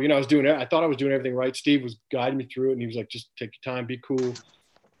 And so, I thought I was doing everything right. Steve was guiding me through it, and he was like, just take your time, be cool.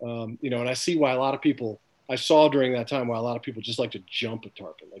 And I see why I saw during that time why a lot of people just like to jump a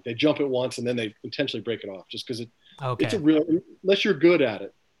tarpon. Like they jump it once and then they intentionally break it off just because it's a real, unless you're good at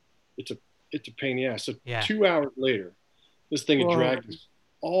it, it's a pain in the ass. So 2 hours later, this thing had dragged us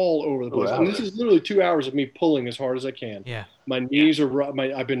all over the place. And this is literally 2 hours of me pulling as hard as I can. Yeah. My knees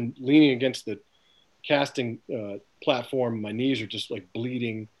I've been leaning against the casting platform. My knees are just like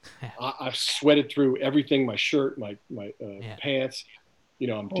bleeding. I've sweated through everything, my shirt, my pants.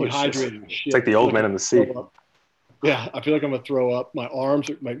 I'm dehydrated. It's like the old man in the sea. Yeah, I feel like I'm gonna throw up. My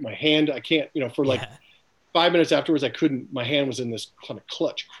arms, my hand, I can't. For like 5 minutes afterwards, I couldn't. My hand was in this kind of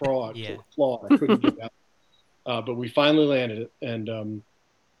clutch claw. I couldn't get out. But we finally landed it, and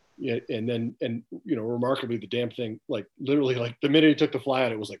remarkably, the damn thing, like literally, like the minute he took the fly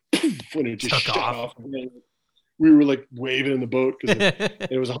out, it was like when it just shut off. We were like waving in the boat because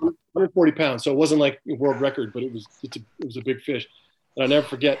it was 140 pounds, so it wasn't like a world record, but it was a big fish. And I'll never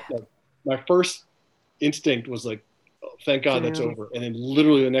forget that my first instinct was like, oh, thank God that's over. And then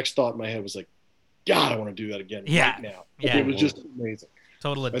literally the next thought in my head was like, God, I want to do that again right now. Yeah. It was just amazing.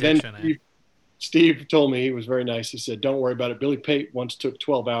 Total addiction. But then Steve told me, he was very nice. He said, don't worry about it. Billy Pate once took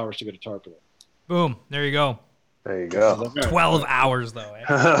 12 hours to get a tarpon. Boom. There you go. There you go. 12 hours, though. Eh?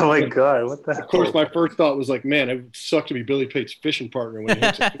 Oh, my God. What the hell? Of course, my first thought was like, man, it would suck to be Billy Pate's fishing partner when he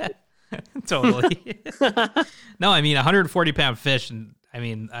hits it. Totally. No, I mean, 140-pound fish, and I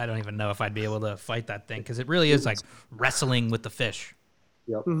mean, I don't even know if I'd be able to fight that thing because it really is like wrestling with the fish.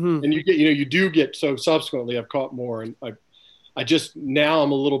 Yep. Mm-hmm. And you do get, so subsequently I've caught more, and I just, now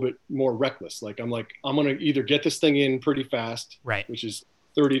I'm a little bit more reckless. Like I'm going to either get this thing in pretty fast, right, which is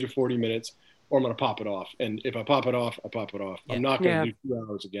 30 to 40 minutes, or I'm going to pop it off. And if I pop it off, I pop it off. Yeah. I'm not going to do 2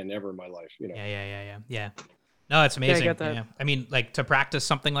 hours again ever in my life. Yeah. No, it's amazing. Yeah, I get that. Yeah. I mean, like to practice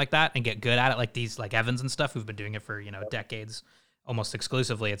something like that and get good at it, like these, like Evans and stuff who've been doing it for, decades, almost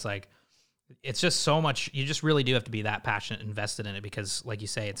exclusively. It's like, it's just so much. You just really do have to be that passionate, invested in it because, like you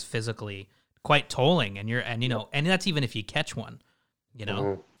say, it's physically quite tolling, and and that's even if you catch one,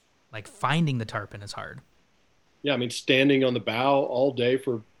 like finding the tarpon is hard. Yeah, I mean, standing on the bow all day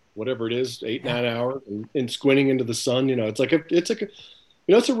for whatever it is, 8-9 hours, and squinting into the sun.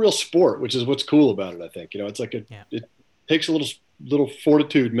 It's a real sport, which is what's cool about it. I think it's like it takes a little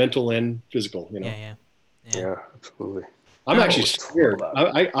fortitude, mental and physical. Yeah, absolutely. I'm actually scared.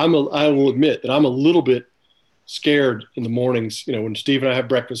 I will admit that I'm a little bit scared in the mornings. When Steve and I have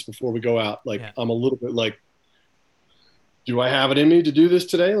breakfast before we go out, I'm a little bit like, do I have it in me to do this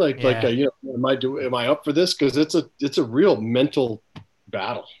today? Am I up for this? Because it's a real mental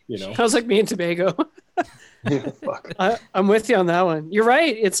battle. Sounds like me in Tobago. I'm with you on that one. You're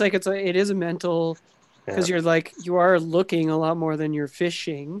right. It is a mental, because you are looking a lot more than you're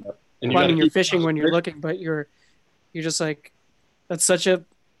fishing. And you're fishing when you're looking, but you're just like, that's such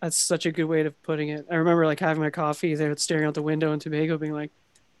a good way of putting it. I remember like having my coffee there, staring out the window in Tobago, being like,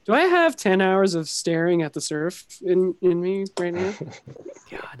 do I have 10 hours of staring at the surf in me right now?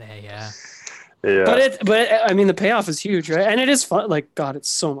 God, yeah. Yeah. But I mean, the payoff is huge, right? And it is fun. Like, God, it's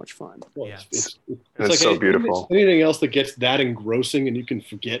so much fun. Well, yeah. It's like so beautiful. Anything else that gets that engrossing and you can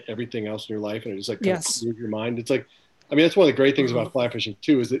forget everything else in your life and it just like kind of clears your mind. It's like, I mean, that's one of the great things about fly fishing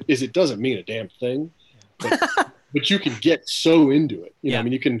too, is it doesn't mean a damn thing, but you can get so into it. I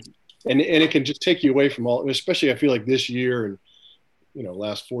mean, you can, and it can just take you away from all, especially I feel like this year and,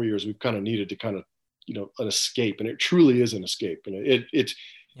 last 4 years, we've kind of needed to kind of, an escape, and it truly is an escape. And it's,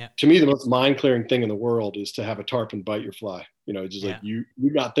 to me, the most mind-clearing thing in the world is to have a tarpon bite your fly. Just like you're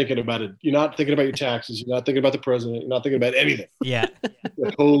not thinking about it. You're not thinking about your taxes. You're not thinking about the president. You're not thinking about anything. Yeah.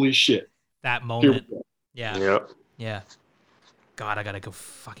 Like, holy shit. That moment. Yeah. Yep. Yeah. God, I gotta go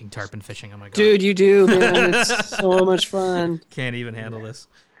fucking tarpon fishing. Oh my God. Dude, you do, man. It's so much fun. Can't even handle this.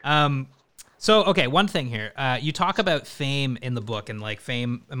 So, okay, one thing here. You talk about fame in the book and like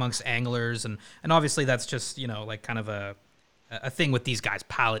fame amongst anglers, and obviously that's just, like kind of a thing with these guys,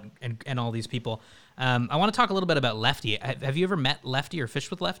 Pallet and all these people. I want to talk a little bit about Lefty. Have you ever met Lefty or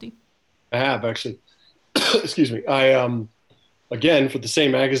fished with Lefty? I have, actually. Excuse me. I, again, for the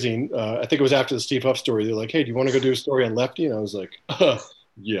same magazine, I think it was after the Steve Huff story, they're like, hey, do you want to go do a story on Lefty? And I was like,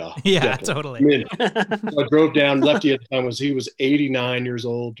 yeah. Yeah, totally. I drove down. Lefty at the time he was 89 years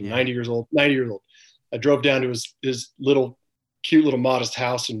old, 90 years old. I drove down to his little, cute little modest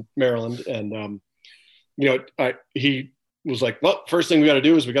house in Maryland. And, he was like, well, first thing we got to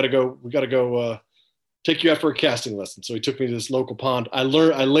do is we got to go take you out for a casting lesson. So he took me to this local pond. I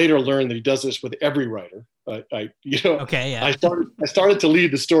later learned that he does this with every writer. Okay, yeah. I started to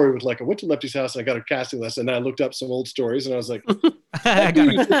lead the story with like, I went to Lefty's house and I got a casting lesson. And then I looked up some old stories and I was like, I've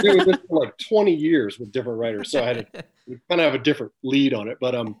been doing this for like 20 years with different writers. So I had to kind of have a different lead on it.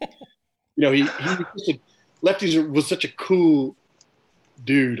 But, Lefty was such a cool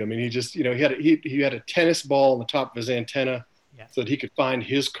dude. I mean, he just, he had a tennis ball on the top of his antenna so that he could find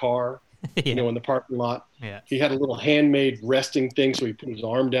his car, in the parking lot. Yeah. He had a little handmade resting thing. So he put his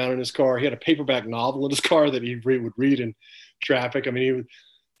arm down in his car. He had a paperback novel in his car that he would read in traffic. I mean,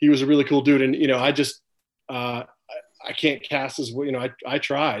 he was a really cool dude. And, I just, I can't cast as well. I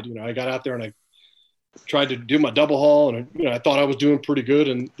tried, I got out there and I tried to do my double haul and, I thought I was doing pretty good.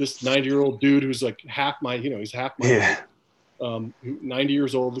 And this 90-year-old dude who's like half my, he's half my, 90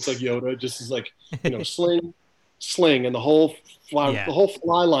 years old, looks like Yoda, just is like, sling, and the whole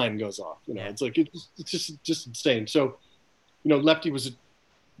fly line goes off. It's like it's just insane. So, Lefty was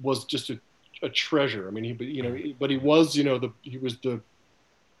just a treasure. I mean, he was he was the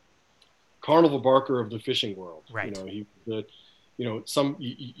Carnival Barker of the fishing world. Right.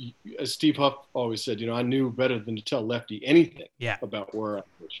 As Steve Huff always said, I knew better than to tell Lefty anything about where I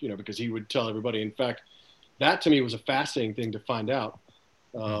fish, because he would tell everybody. In fact, that to me was a fascinating thing to find out.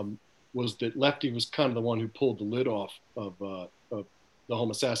 Was that Lefty was kind of the one who pulled the lid off of the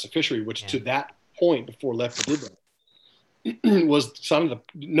Homosassa fishery, which to that point before Lefty did that was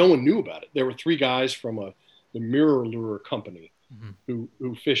no one knew about it. There were 3 guys from the Mirror Lure company who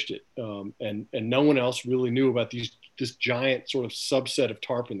fished it, and no one else really knew about this giant sort of subset of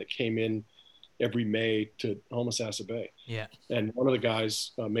tarpon that came in every May to Homosassa Bay. Yeah, and one of the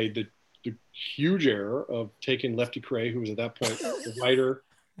guys made the huge error of taking Lefty Kreh, who was at that point the writer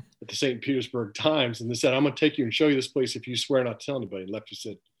at the St. Petersburg Times, and they said, I'm going to take you and show you this place if you swear not to tell anybody. And Lefty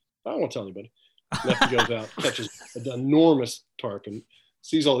said, I won't tell anybody. Lefty goes out, catches an enormous tarpon,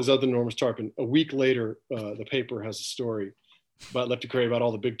 sees all these other enormous tarpon. A week later, the paper has a story about Lefty Kreh, about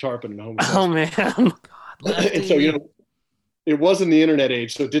all the big tarpon in the home. Oh, man. God, and so, it wasn't the internet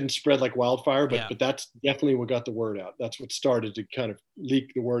age, so it didn't spread like wildfire, but that's definitely what got the word out. That's what started to kind of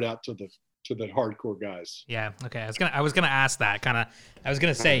leak the word out to the hardcore guys. Yeah. Okay. I was gonna ask that kind of. I was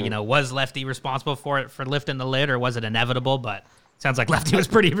gonna say, was Lefty responsible for lifting the lid, or was it inevitable? But it sounds like Lefty was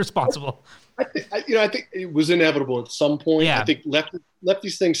pretty responsible. I think it was inevitable at some point. Yeah. I think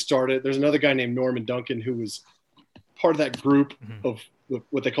Lefty's thing started. There's another guy named Norman Duncan who was part of that group of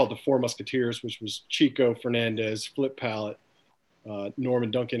what they called the Four Musketeers, which was Chico, Fernandez, Flip Pallet,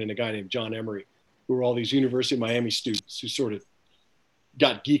 Norman Duncan, and a guy named John Emery, who were all these University of Miami students who sort of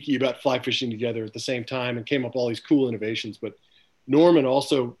got geeky about fly fishing together at the same time and came up with all these cool innovations. But Norman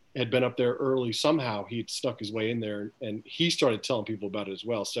also had been up there early. Somehow he'd stuck his way in there, and he started telling people about it as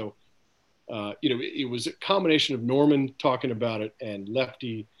well. So, it was a combination of Norman talking about it and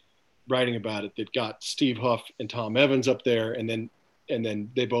Lefty writing about it that got Steve Huff and Tom Evans up there. And then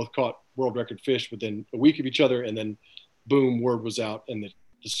they both caught world record fish within a week of each other. And then boom, word was out and the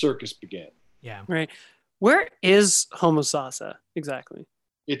circus began. Yeah. Right. Where is Homosassa exactly?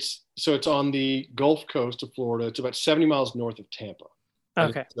 It's on the Gulf Coast of Florida. It's about 70 miles north of Tampa.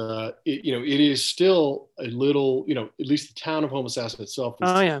 Okay. It is still a little, at least the town of Homosassa itself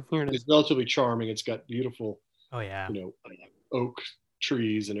is relatively charming. It's got beautiful, oak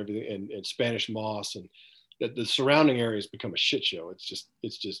trees and everything, and Spanish moss, and the surrounding area has become a shit show. It's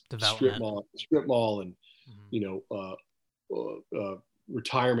just strip mall, and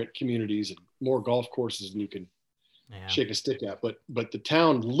retirement communities and more golf courses than you can shake a stick at. But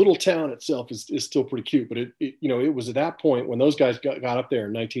the little town itself is still pretty cute. But it was at that point when those guys got up there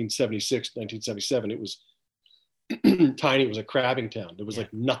in 1976, 1977, it was tiny. It was a crabbing town. There was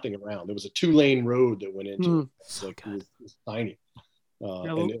like nothing around. There was a 2-lane road that went into it. It was tiny.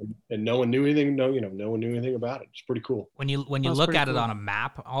 And no one knew anything. No one knew anything about it. It's pretty cool. When you look at it on a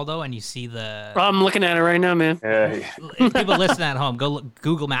map, Aldo, and you see the. I'm looking at it right now, man. People listening at home, go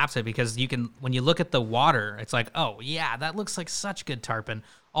Google Maps it, because you can. When you look at the water, it's like, oh yeah, that looks like such good tarpon.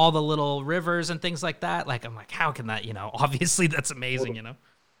 All the little rivers and things like that. Like I'm like, how can that? Obviously that's amazing.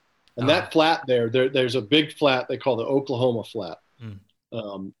 And that flat there's a big flat they call the Oklahoma Flat.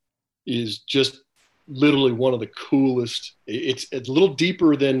 Is just literally one of the coolest. It's a little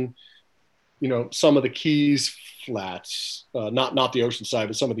deeper than some of the Keys flats, not the ocean side,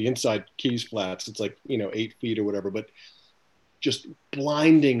 but some of the inside Keys flats. It's like 8 feet or whatever, but just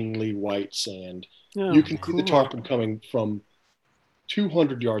blindingly white sand. You can see the tarpon coming from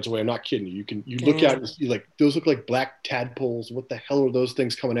 200 yards away. I'm not kidding you. You look out and see, like, those look like black tadpoles. What the hell are those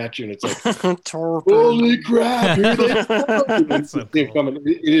things coming at you? And it's like, holy crap! Here they come. That's so cool.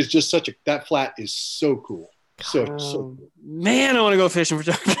 It is just that flat is so cool. Man, I want to go fishing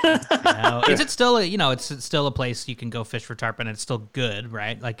for tarpon. Is it still it's still a place you can go fish for tarpon and it's still good,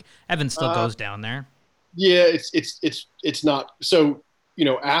 right? Like Evan still goes down there. Yeah, it's not. So,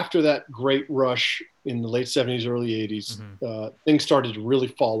 after that great rush in the late 70s, early 80s, things started to really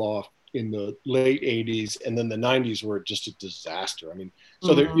fall off in the late 80s, and then the 90s were just a disaster. I mean,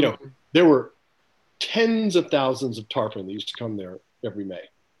 so there were tens of thousands of tarpon that used to come there every May.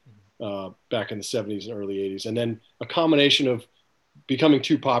 Back in the 70s and early 80s. And then a combination of becoming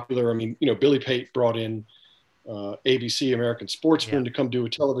too popular. I mean, Billy Pate brought in ABC, American Sportsman, to come do a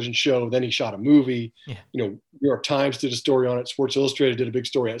television show. Then he shot a movie. Yeah. New York Times did a story on it. Sports Illustrated did a big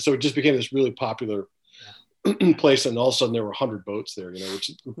story on it. So it just became this really popular place. And all of a sudden there were 100 boats there, which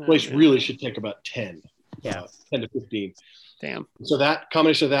the place really should take about 10 to 15. Damn. So that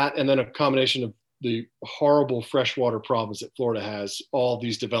combination of that, and then a combination of the horrible freshwater problems that Florida has, all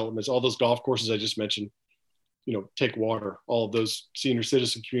these developments, all those golf courses I just mentioned, take water. All of those senior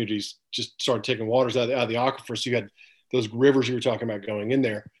citizen communities just started taking waters out of the aquifer. So you had those rivers you were talking about going in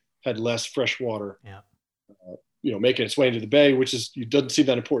there had less fresh water, making its way into the bay, which doesn't seem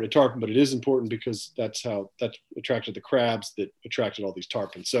that important to tarpon, but it is important because that attracted the crabs that attracted all these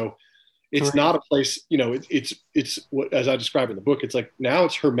tarpon. So it's not a place, it's what, as I describe in the book, it's like now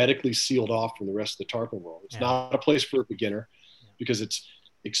it's hermetically sealed off from the rest of the tarpon world. It's not a place for a beginner because it's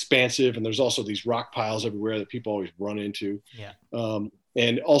expansive, and there's also these rock piles everywhere that people always run into.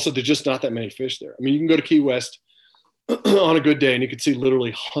 And also there's just not that many fish there. I mean, you can go to Key West on a good day and you can see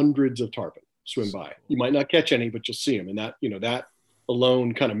literally hundreds of tarpon swim by. You might not catch any, but you'll see them. And that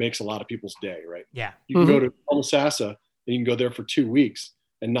alone kind of makes a lot of people's day, right? Yeah. You can go to Homosassa and you can go there for 2 weeks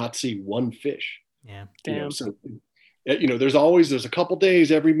and not see one fish. Yeah. Damn. So, there's a couple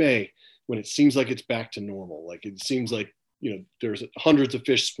days every May when it seems like it's back to normal. Like it seems like, there's hundreds of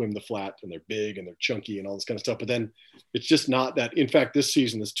fish swim the flat and they're big and they're chunky and all this kind of stuff. But then it's just not that. In fact, this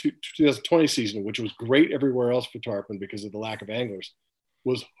season, this 2020 season, which was great everywhere else for tarpon because of the lack of anglers,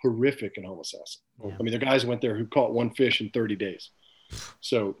 was horrific in Homosassa. Yeah. I mean, the guys went there who caught one fish in 30 days.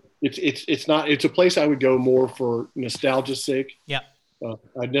 So it's a place I would go more for nostalgia's sake. Yeah.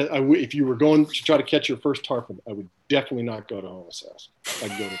 If you were going to try to catch your first tarpon, I would definitely not go to Homosassa.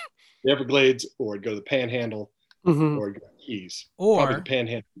 I'd go to the Everglades, or I'd go to the Panhandle, or I'd go to Keys. Or the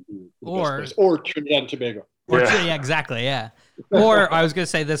Panhandle, or Trinidad and Tobago. Exactly, yeah. Or I was going to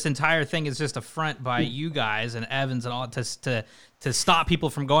say this entire thing is just a front by you guys and Evans and all to stop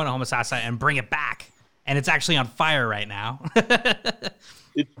people from going to Homosassa and bring it back. And it's actually on fire right now.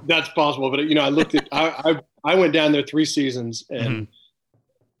 That's possible, but I looked at I went down there 3 seasons and.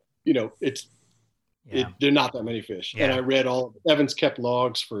 They're not that many fish. And I read Evans kept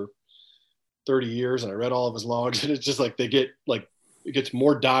logs for 30 years and I read all of his logs, and it's just like it gets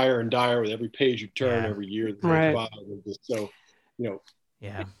more dire and dire with every page you turn every year. Right. So,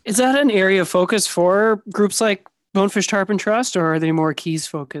 Is that an area of focus for groups like Bonefish Tarpon Trust, or are they more Keys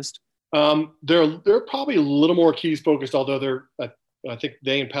focused? They're probably a little more Keys focused, although I think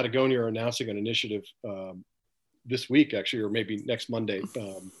they and Patagonia are announcing an initiative this week actually, or maybe next Monday,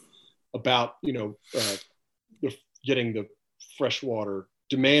 about getting the freshwater,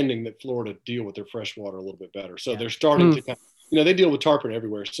 demanding that Florida deal with their freshwater a little bit better. So they're starting to they deal with tarpon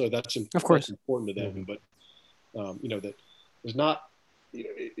everywhere, so that's important to them. But that there's not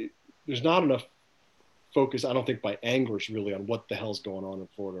there's not enough focus, I don't think, by anglers really on what the hell's going on in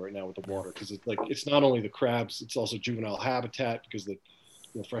Florida right now with the water, because it's not only the crabs, it's also juvenile habitat, because the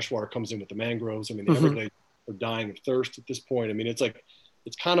freshwater comes in with the mangroves. I mean, the Everglades are dying of thirst at this point. I mean, it's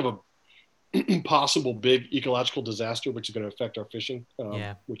kind of a possible big ecological disaster, which is going to affect our fishing,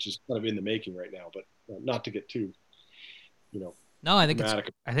 which is kind of in the making right now. But not to get too, No, I think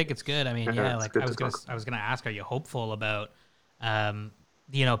dramatic. I think it's good. I mean, I was gonna ask, are you hopeful about,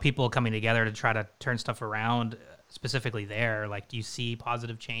 people coming together to try to turn stuff around, specifically there? Like, do you see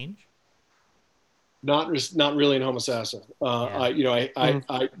positive change? Not really in Homosassa.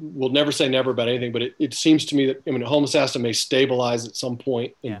 I will never say never about anything, but it seems to me that Homosassa may stabilize at some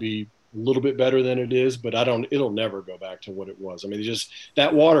point and be a little bit better than it is, but it'll never go back to what it was. I mean, just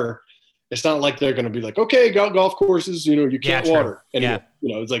that water. It's not like they're going to be like, okay, golf courses, you can't water anymore.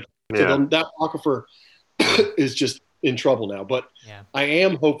 It's like so that aquifer is just in trouble now. But I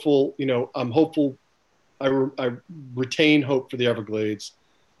am hopeful. I'm hopeful. I retain hope for the Everglades.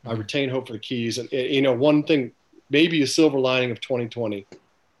 I retain hope for the Keys. And, one thing, maybe a silver lining of 2020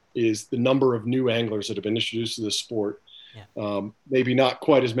 is the number of new anglers that have been introduced to this sport. Maybe not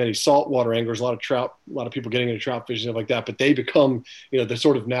quite as many saltwater anglers, a lot of trout, a lot of people getting into trout fishing, stuff like that, but they become, the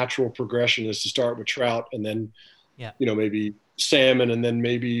sort of natural progression is to start with trout and then, maybe salmon and then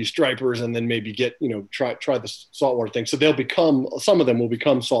maybe stripers and then maybe get, try the saltwater thing. So some of them will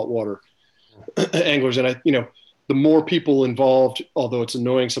become saltwater anglers. And the more people involved, although it's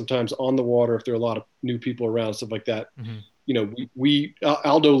annoying sometimes on the water, if there are a lot of new people around, stuff like that,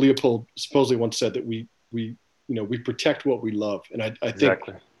 Aldo Leopold supposedly once said that we protect what we love. And I think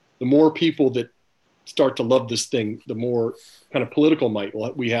Exactly. the more people that start to love this thing, the more kind of political might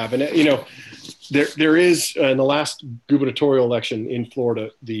we have. And, there is in the last gubernatorial election in Florida,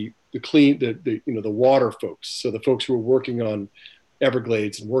 the water folks. So the folks who are working on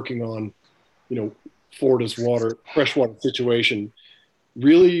Everglades and working on, Florida's freshwater situation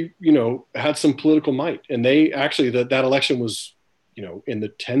really, had some political might. And they actually, that election was, in the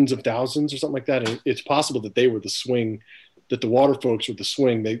tens of thousands or something like that. And it's possible that they were the swing, that the water folks were the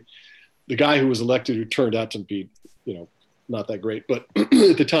swing. The guy who was elected, who turned out to be, not that great, but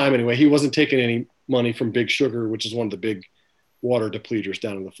at the time anyway, he wasn't taking any money from Big Sugar, which is one of the big water depleters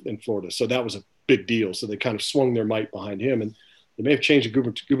down in Florida. So that was a big deal. So they kind of swung their might behind him, and they may have changed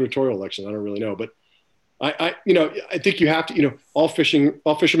the gubernatorial election. I don't really know, but I think you have to, all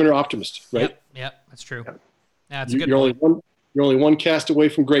fishermen are optimists, right? Yep, that's true. Yep. Yeah, that's a good point. You're only one cast away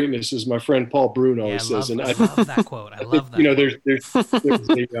from greatness, as my friend Paul Brun always says. And I love that quote. I love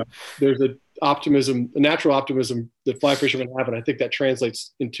that. There's a optimism, a natural optimism that fly fishermen have, and I think that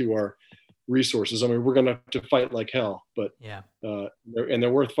translates into our resources. I mean, we're going to have to fight like hell, but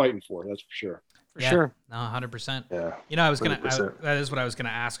they're worth fighting for. That's for sure. For sure. No, 100%. Yeah. I was gonna. That is what I was gonna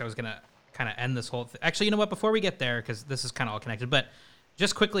ask. I was gonna kind of end this whole thing. Actually, you know what? Before we get there, because this is kind of all connected, but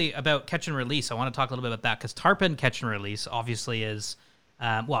just quickly about catch and release, I want to talk a little bit about that, because tarpon catch and release obviously is,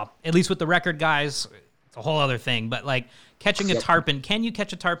 well, at least with the record guys, it's a whole other thing. But like catching a tarpon, can you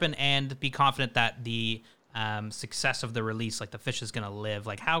catch a tarpon and be confident that the success of the release, like the fish is going to live?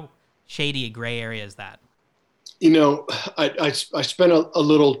 Like how shady a gray area is that? I spent a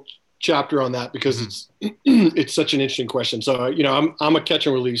little chapter on that because it's such an interesting question. So I'm a catch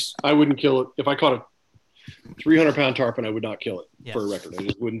and release. I wouldn't kill it if I caught a 300-pound tarpon. I would not kill it for a record. I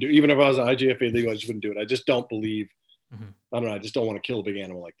just wouldn't do. Even if I was an IGFA legal, I just wouldn't do it. I just don't believe. I don't know. I just don't want to kill a big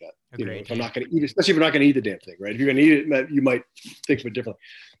animal like that. Agreed. If I'm not going to eat it, especially if you're not going to eat the damn thing, right? If you're going to eat it, you might think of it differently.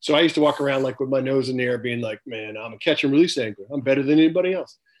 So I used to walk around like with my nose in the air, being like, "Man, I'm a catch and release angler. I'm better than anybody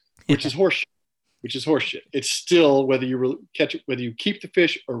else," which is horseshit. It's still, whether you catch it, whether you keep the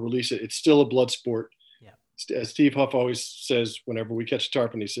fish or release it, it's still a blood sport. Yeah. As Steve Huff always says, whenever we catch a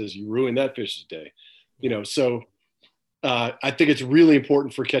tarpon, he says, "You ruin that fish's day." So I think it's really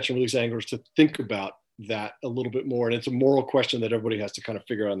important for catch and release anglers to think about that a little bit more. And it's a moral question that everybody has to kind of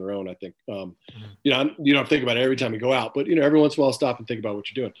figure out on their own, I think. You don't think about it every time you go out, but, every once in a while stop and think about what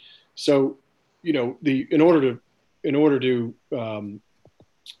you're doing. So, in order to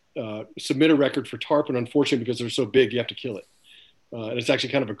submit a record for tarpon, unfortunately, because they're so big, you have to kill it. And it's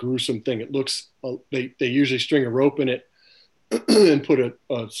actually kind of a gruesome thing. It looks, they usually string a rope in it and put a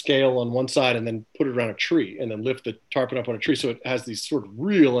scale on one side and then put it around a tree and then lift the tarpon up on a tree. So it has these sort of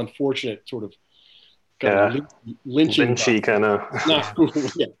real unfortunate sort of lynching kind of. It's not cool.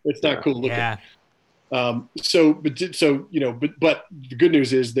 Yeah, it's not cool looking. Yeah. But the good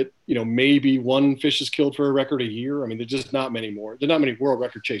news is that, maybe one fish is killed for a record a year. I mean, there's just not many more. There's not many world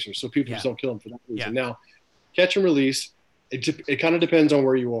record chasers. So people just don't kill them for that reason. Now, catch and release, it kind of depends on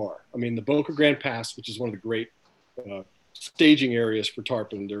where you are. I mean, the Boca Grande Pass, which is one of the great staging areas for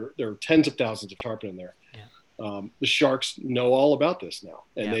tarpon, there are tens of thousands of tarpon in there. Yeah. The sharks know all about this now,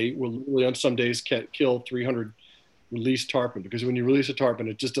 and they will literally on some days kill 300 released tarpon, because when you release a tarpon,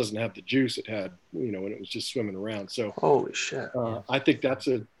 it just doesn't have the juice it had, when it was just swimming around. So holy shit! I think that's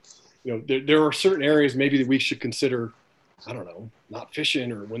there are certain areas maybe that we should consider. I don't know, not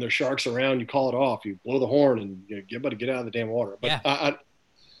fishing, or when there's sharks around, you call it off, you blow the horn, and get out of the damn water. But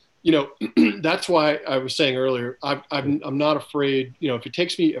that's why I was saying earlier, I'm not afraid.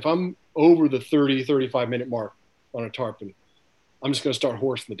 If I'm over the 30-35 minute mark on a tarpon, I'm just going to start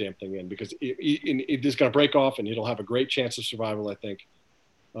horsing the damn thing in, because it is going to break off and it'll have a great chance of survival, I think.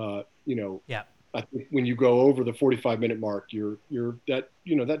 I think when you go over the 45 minute mark, that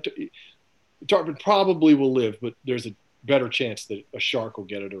tarpon probably will live, but there's a better chance that a shark will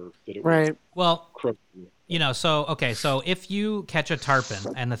get it, or that it will. Well, so if you catch a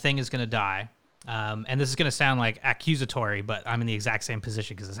tarpon and the thing is going to die, and this is going to sound like accusatory, but I'm in the exact same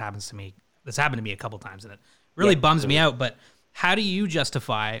position because this happened to me a couple times, and it really bums me out. But how do you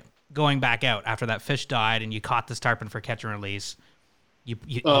justify going back out after that fish died and you caught this tarpon for catch and release?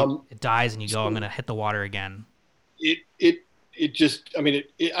 It dies and you go, I'm going to hit the water again. I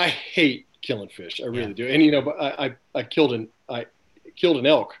hate killing fish. I really do. And, but I killed killed an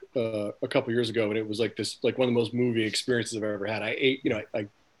elk a couple years ago, and it was like one of the most moving experiences I've ever had. I ate, I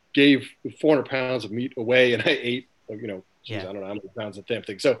gave 400 pounds of meat away, and I ate, I don't know how many pounds of damn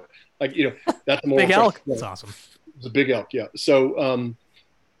thing. So, that's more big elk. That's awesome. It's a big elk, yeah. So,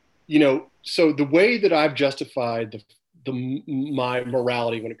 so the way that I've justified my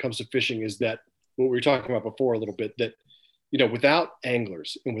morality when it comes to fishing is that what we were talking about before a little bit, that, without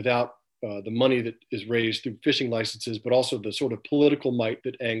anglers and without the money that is raised through fishing licenses, but also the sort of political might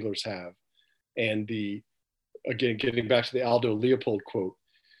that anglers have, and again, getting back to the Aldo Leopold quote,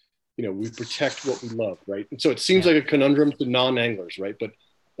 we protect what we love, right? And so it seems like a conundrum to non-anglers, right? But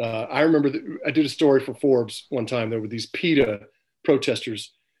I remember that I did a story for Forbes one time. There were these PETA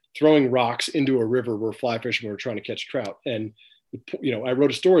protesters throwing rocks into a river where fly fishermen were trying to catch trout. And, I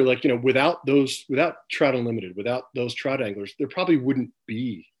wrote a story like, without Trout Unlimited, without those trout anglers, there probably wouldn't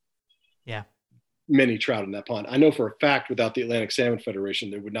be many trout in that pond. I know for a fact without the Atlantic Salmon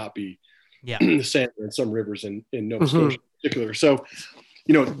Federation, there would not be the salmon in some rivers in Nova Scotia in particular. So,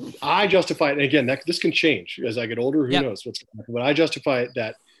 I justify it. And again, this can change as I get older. Who knows what's going to happen? But I justify it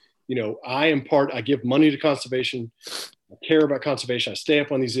that, I give money to conservation. I care about conservation. I stay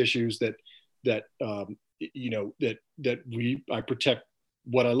up on these issues that I protect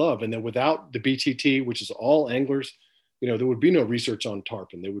what I love. And then without the BTT, which is all anglers, there would be no research on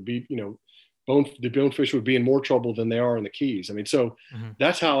tarpon. There would be, the bonefish would be in more trouble than they are in the Keys. I mean, so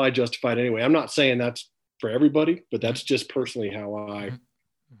that's how I justify it anyway. I'm not saying that's for everybody, but that's just personally how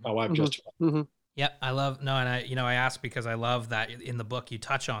I've justified it. Yep, I love and I asked because I love that in the book you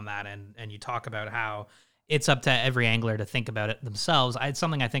touch on that and you talk about how it's up to every angler to think about it themselves. It's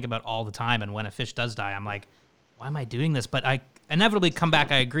something I think about all the time, and when a fish does die, I'm like, why am I doing this? But I inevitably come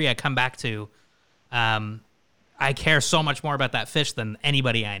back. I agree. I come back to, I care so much more about that fish than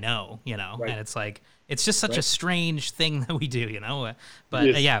anybody I know. Right. And it's like it's just such a strange thing that we do. But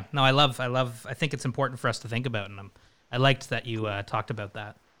I think it's important for us to think about, and I liked that you talked about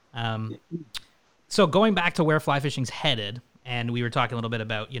that. So going back to where fly fishing's headed, and we were talking a little bit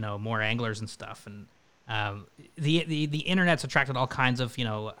about more anglers and stuff, and the internet's attracted all kinds of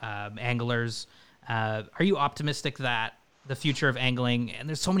anglers. Are you optimistic that the future of angling, and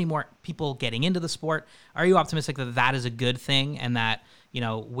there's so many more people getting into the sport, are you optimistic that that is a good thing, and that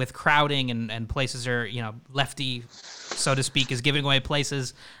with crowding and places are lefty, so to speak, is giving away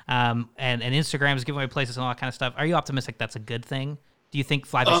places, and Instagram is giving away places and all that kind of stuff? Are you optimistic that's a good thing? Do you think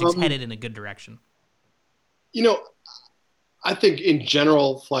fly fishing's headed in a good direction? I think in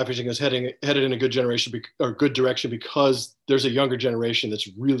general, fly fishing is headed in a good direction because there's a younger generation that's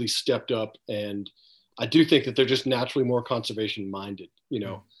really stepped up, and I do think that they're just naturally more conservation minded.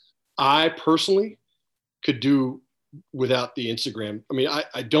 I personally could do without the Instagram. I mean,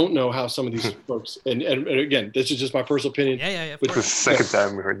 I don't know how some of these folks, and again, this is just my personal opinion. Yeah. It's the second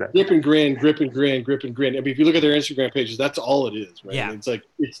time we heard that. Grip and grin. I mean, if you look at their Instagram pages, that's all it is, right? Yeah. And it's like,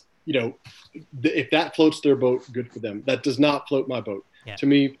 if that floats their boat, good for them. That does not float my boat. Yeah. To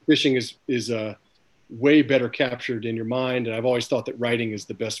me, fishing is way better captured in your mind. And I've always thought that writing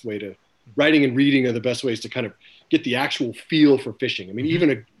and reading are the best ways to kind of get the actual feel for fishing. I mean,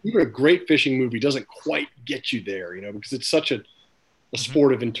 even a great fishing movie doesn't quite get you there, because it's such a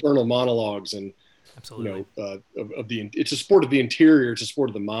sport of internal monologues and, absolutely, it's a sport of the interior. It's a sport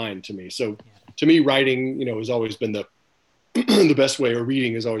of the mind to me. So to me, writing, has always been the best way, or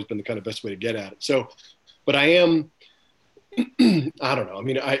reading has always been the kind of best way to get at it. So, but I am, I don't know. I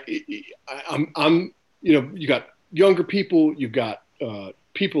mean, I'm, you got younger people, you've got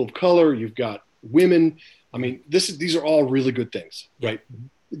people of color, you've got women. I mean, these are all really good things, right?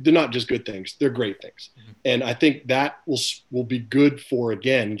 They're not just good things; they're great things. And I think that will be good for,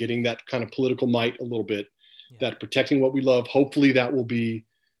 again, getting that kind of political might a little bit, that protecting what we love. Hopefully, that will be,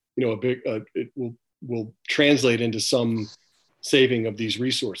 it will translate into some saving of these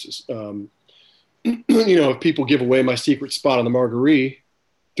resources. If people give away my secret spot on the Marguerite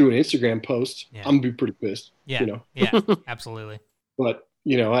through an Instagram post, I'm gonna be pretty pissed. Yeah, absolutely. But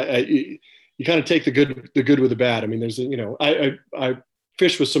you kind of take the good with the bad. I mean, there's I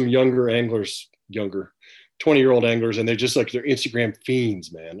fish with some younger anglers, 20-year-old anglers, and they're just like, they're Instagram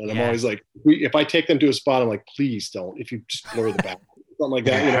fiends, man. And I'm always like, if I take them to a spot, I'm like, please don't. If you just blur the back, something like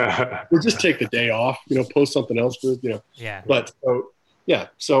that, or just take the day off, post something else for, Yeah. But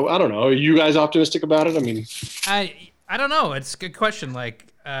so I don't know. Are you guys optimistic about it? I mean, I don't know. It's a good question. Like,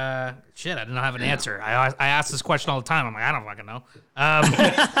 I don't have an answer. I ask this question all the time. I'm like, I don't fucking know.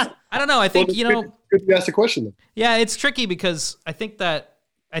 I don't know. I think, good you ask the question then. Yeah, it's tricky because I think that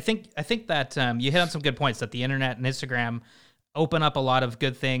you hit on some good points, that the internet and Instagram open up a lot of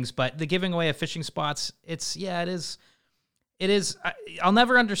good things, but the giving away of fishing spots, it is It is. I'll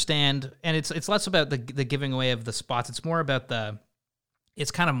never understand, and it's less about the giving away of the spots. It's more about it's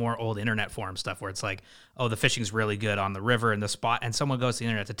kind of more old internet forum stuff where it's like, oh, the fishing's really good on the river and the spot, and someone goes to the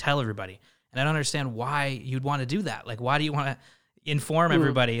internet to tell everybody. And I don't understand why you'd want to do that. Like, why do you want to inform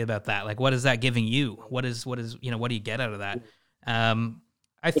everybody about that? Like, what is that giving you? What is what do you get out of that?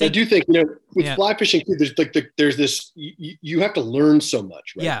 I do think, with fly fishing, there's this, you have to learn so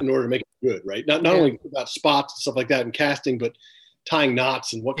much, right? In order to make it good, right? Not only about spots and stuff like that and casting, but tying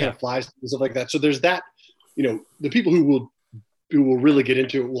knots and what kind of flies and stuff like that. So there's that, the people who will really get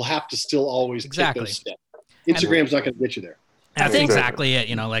into it will have to still always take those steps. Instagram's not going to get you there. That's exactly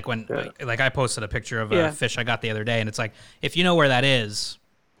it. Like when, like I posted a picture of a fish I got the other day, and it's like, if you know where that is,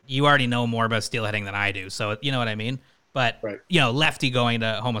 you already know more about steelheading than I do. So you know what I mean? But, Lefty going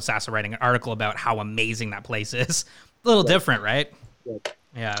to Homosassa writing an article about how amazing that place is, a little different, right?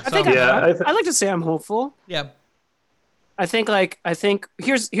 Yeah. I like to say I'm hopeful. Yeah. I think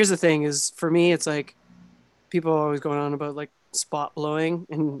here's the thing is, for me, it's like people are always going on about like spot blowing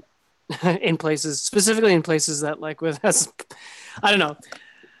and in places, specifically in places that like with us, I don't know.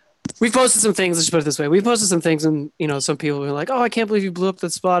 We've posted some things, let's just put it this way. We posted some things and, some people were like, oh, I can't believe you blew up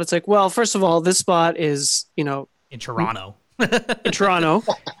that spot. It's like, well, first of all, this spot is, in Toronto.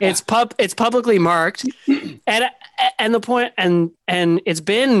 It's publicly marked. And the point, and it's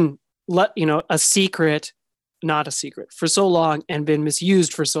been, a secret, not a secret for so long and been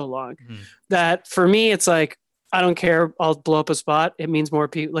misused for so long that for me, it's like, I don't care. I'll blow up a spot. It means more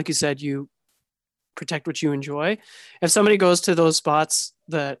people, like you said, you protect what you enjoy. If somebody goes to those spots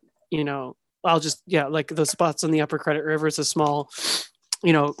that, I'll just, like the spots on the Upper Credit River, it's a small,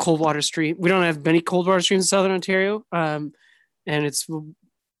 cold water stream. We don't have many cold water streams in Southern Ontario. And it's one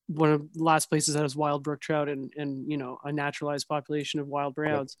of the last places that has wild brook trout and a naturalized population of wild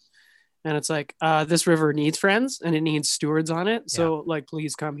browns. And it's like, this river needs friends and it needs stewards on it. So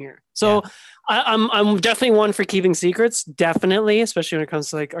please come here. So I'm definitely one for keeping secrets. Definitely. Especially when it comes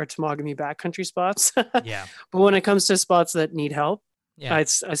to like our Temagami backcountry spots. But when it comes to spots that need help, I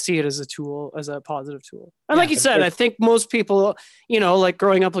see it as a tool, as a positive tool. And like you said, I think most people, like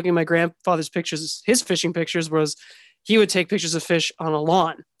growing up looking at my grandfather's pictures, his fishing pictures was he would take pictures of fish on a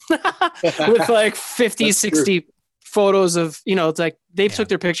lawn with like 50, 60 photos of, it's like they took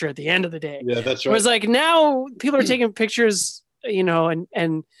their picture at the end of the day. Yeah, that's right. Whereas like now people are taking pictures,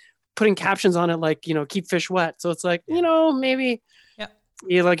 and putting captions on it, like, keep fish wet. So it's like, maybe,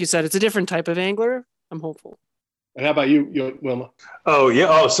 like you said, it's a different type of angler. I'm hopeful. And how about you, Wilma? Oh yeah.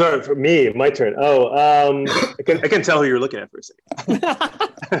 Oh, sorry, for me, my turn. I can tell who you're looking at for a second.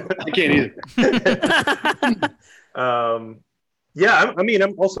 I can't either. I'm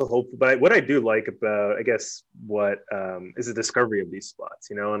also hopeful, but what I do like about, I guess, what is the discovery of these spots,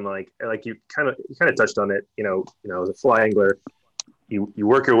 and like you kind of touched on it, as a fly angler, you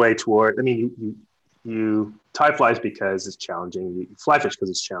work your way toward. I mean, you tie flies because it's challenging, you fly fish because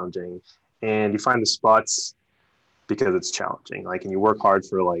it's challenging, and you find the spots because it's challenging, and you work hard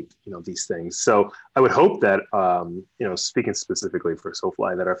for these things. So I would hope that, speaking specifically for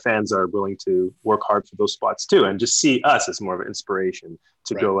SoFly, that our fans are willing to work hard for those spots too, and just see us as more of an inspiration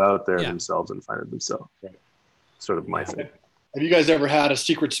to go out there themselves and find it themselves. Right. Sort of my thing. Have you guys ever had a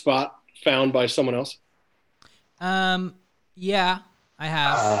secret spot found by someone else? Yeah, I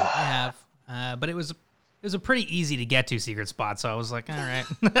have. But it was a pretty easy to get to secret spot, so I was like, all right.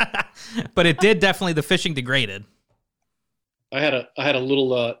 But it did definitely, the fishing degraded. I had a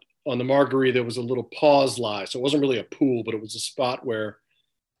little on the Margaree. There was a little pause lie, so it wasn't really a pool, but it was a spot where,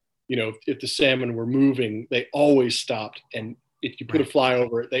 if the salmon were moving, they always stopped, and if you put a fly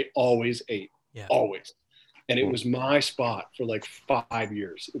over it, they always ate, always. And it was my spot for like 5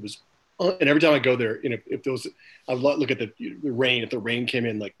 years. It was, and every time I go there, if there was, I would look at the rain. If the rain came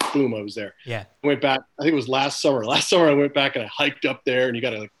in, like boom, I was there. Yeah. I went back. I think it was last summer. Last summer I went back and I hiked up there, and you got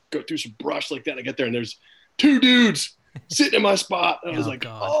to go through some brush like that. I get there and there's 2 dudes sitting in my spot. And I was like,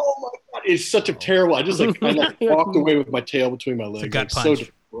 God. Oh my God, it's such a terrible. I just I walked away with my tail between my legs. It's a gut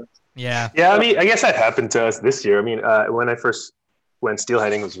punch. Yeah. I mean, I guess that happened to us this year. I mean, when I first went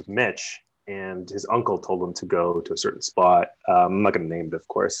steelheading, was with Mitch, and his uncle told him to go to a certain spot. I'm not going to name it, of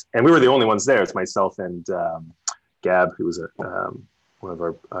course. And we were the only ones there. It's myself and Gab, who was one of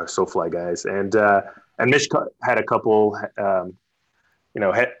our SoFly guys. And Mitch had a couple, what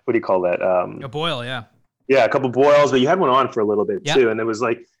do you call that? A boil, yeah. Yeah, a couple boils, but you had one on for a little bit too. And it was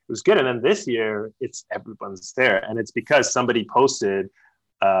good. And then this year, it's everyone's there. And it's because somebody posted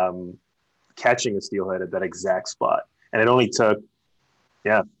catching a steelhead at that exact spot. And it only took,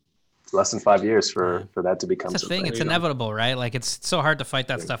 less than 5 years for that to become That's the thing. It's inevitable, right? Like it's so hard to fight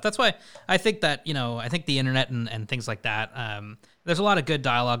that stuff. That's why I think that, I think the internet and things like that, there's a lot of good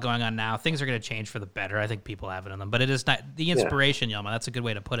dialogue going on now. Things are going to change for the better. I think people have it in them, but it is not the inspiration, Yoma. That's a good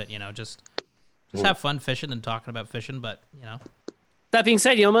way to put it. Just have fun fishing and talking about fishing. But that being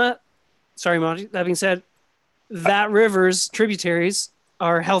said, Yoma, sorry, Monty. That being said, that river's tributaries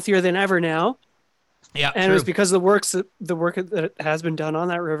are healthier than ever now. Yeah, and it was because of the work that has been done on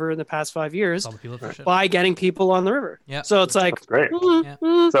that river in the past 5 years by getting people on the river. Yeah, so it's like that's great.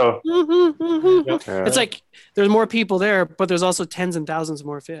 It's like there's more people there, but there's also tens and thousands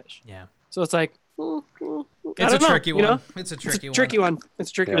more fish. Yeah. So it's like it's a tricky one. It's a tricky one. It's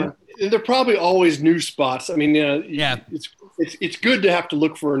a tricky one. There are probably always new spots. I mean, it's good to have to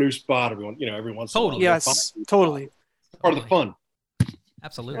look for a new spot every once in a while. Yes, totally. Part of the fun.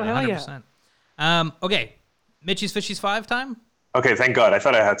 Absolutely, 100%. Okay, Mitchie's Fishies 5 time. Okay, thank God. I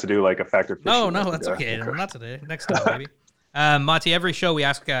thought I had to do like a factor. No, that's okay. Not today. Next time, maybe. Monty, every show we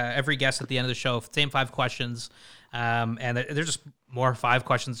ask every guest at the end of the show same 5 questions, and they're just more 5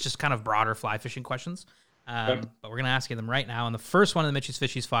 questions, just kind of broader fly fishing questions. But we're gonna ask you them right now. And the first one of the Mitchie's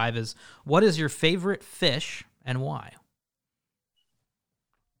Fishies 5 is: what is your favorite fish and why?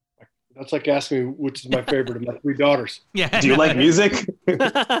 That's like asking me which is my favorite of my 3 daughters. Yeah. Do you like music?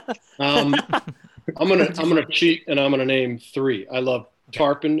 I'm gonna cheat and I'm gonna name 3. I love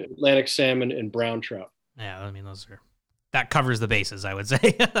tarpon, Atlantic salmon, and brown trout. Yeah, I mean that covers the bases, I would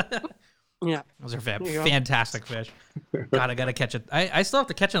say. Yeah, those are fantastic fish. God, I gotta catch it. I still have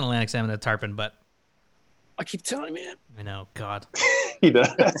to catch an Atlantic salmon and a tarpon, but I keep telling you, man. I know, God. He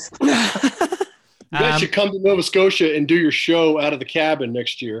does. You guys should come to Nova Scotia and do your show out of the cabin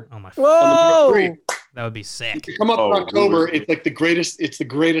next year. Oh my! Whoa! That would be sick. You come up in October. It's like the greatest. It's the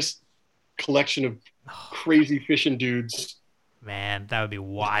greatest collection of crazy fishing dudes. Man, that would be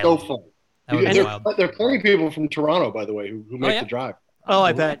wild. So fun. That would be wild. There are plenty of people from Toronto, by the way, who make the drive. Oh,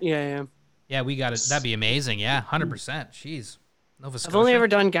 I bet. Yeah. Yeah, we got it. That'd be amazing. Yeah, 100%. Jeez, Nova Scotia. I've only ever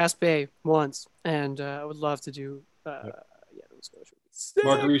done Gaspé once, and I would love to do. Nova Scotia.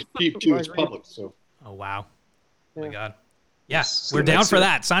 Marguerite's cheap too. It's public, so. Oh wow! Oh my God! Yeah, we're down for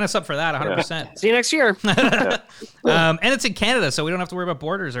that. Sign us up for that, 100%. See you next year. And it's in Canada, so we don't have to worry about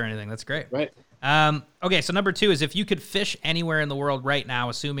borders or anything. That's great. Right. Okay, so number 2 is: if you could fish anywhere in the world right now,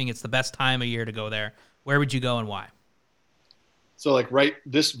 assuming it's the best time of year to go there, where would you go and why? So like right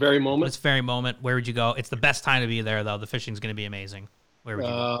this very moment? This very moment, where would you go? It's the best time to be there, though. The fishing's going to be amazing. Where would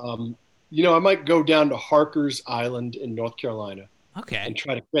you go? I might go down to Harker's Island in North Carolina. Okay. And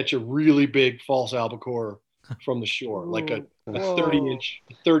try to catch a really big false albacore from the shore, like a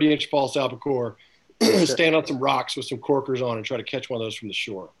 30-inch false albacore. Stand on some rocks with some corkers on and try to catch one of those from the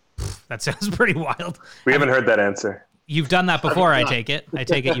shore. That sounds pretty wild. We haven't heard that answer. You've done that before, I take it. I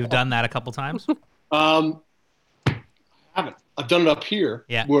take it you've done that a couple times. I haven't. I've done it up here.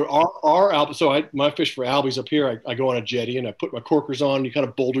 Yeah. Where our so my fish for albies up here. I go on a jetty and I put my corkers on. You kind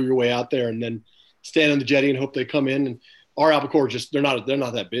of boulder your way out there and then stand on the jetty and hope they come in. And our albacore they're not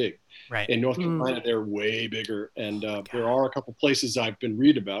that big. Right. In North Carolina, they're way bigger, and there are a couple places I've been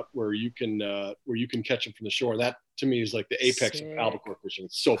read about where you can catch them from the shore. That to me is like the apex of albacore fishing.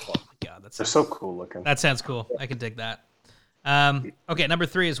 It's so fun. Oh my God, they're so cool looking. That sounds cool. I can dig that. Okay, number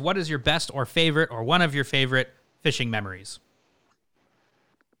 3 is: what is your best or favorite or one of your favorite fishing memories?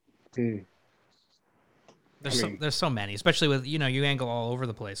 There's so many, especially with you angle all over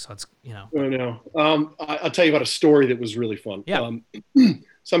the place, so it's I know. I'll tell you about a story that was really fun. Yeah.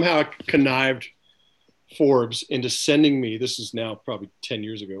 Somehow I connived Forbes into sending me. This is now probably 10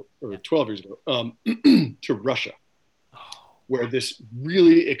 years ago or 12 years ago to Russia, where this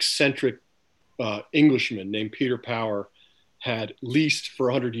really eccentric Englishman named Peter Power had leased for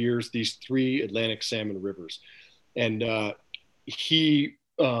 100 years these 3 Atlantic salmon rivers, and he.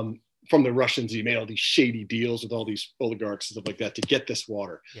 From the Russians, he made all these shady deals with all these oligarchs and stuff like that to get this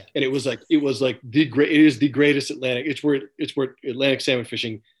water. Yeah. And it is the greatest Atlantic. It's where Atlantic salmon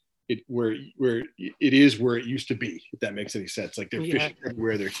fishing, where it used to be. If that makes any sense, like they're fishing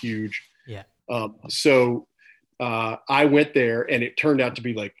everywhere, they're huge. Yeah. So I went there, and it turned out to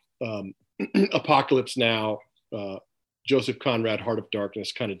be like Apocalypse Now, Joseph Conrad, Heart of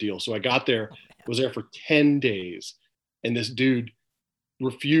Darkness kind of deal. So I got there, was there for 10 days, and this dude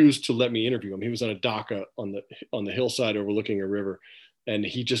refused to let me interview him. He was on a dock on the hillside overlooking a river, and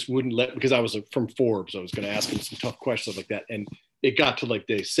he just wouldn't let, because I was from Forbes. I was going to ask him some tough questions like that, and it got to like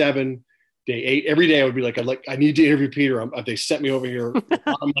day 7, day 8. Every day I would be like, I need to interview Peter. They sent me over here a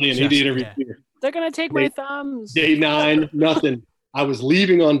lot of money. I need to interview Peter. They're gonna take my thumbs. Day 9, nothing. I was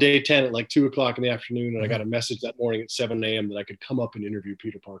leaving on day 10 at like 2:00 in the afternoon, and I got a message that morning at 7 a.m. that I could come up and interview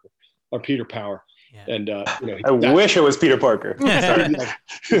Peter Parker. Peter Power. Yeah. And I wish it was Peter Parker.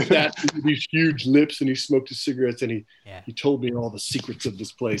 These huge lips, and he smoked his cigarettes, and he told me all the secrets of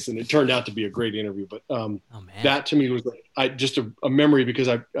this place, and it turned out to be a great interview. But that to me was just a memory, because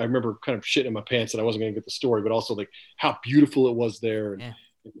I remember kind of shitting in my pants that I wasn't going to get the story, but also like how beautiful it was there, and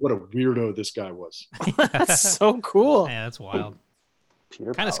what a weirdo this guy was. That's so cool. Yeah, that's wild.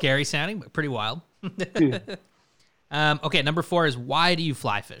 Kind of scary sounding, but pretty wild. Okay, number 4 is, why do you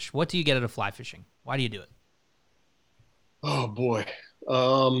fly fish? What do you get out of fly fishing? Why do you do it? Oh boy.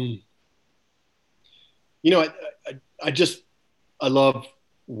 I love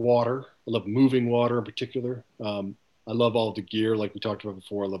water. I love moving water in particular. I love all the gear, like we talked about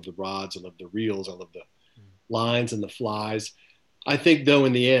before. I love the rods. I love the reels. I love the lines and the flies. I think, though,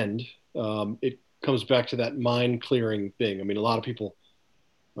 in the end, it comes back to that mind clearing thing. I mean, a lot of people,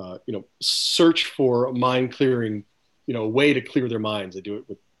 search for a mind clearing, a way to clear their minds. They do it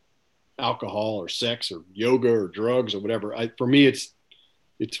with alcohol or sex or yoga or drugs or whatever. For me, it's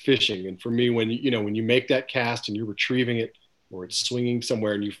fishing. And for me, when you make that cast and you're retrieving it, or it's swinging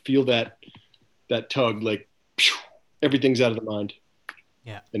somewhere, and you feel that tug, like everything's out of the mind.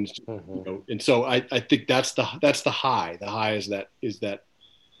 Yeah. And and so I think that's the high. The high is that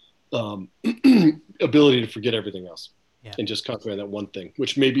ability to forget everything else. Yeah. And just concentrate on that one thing,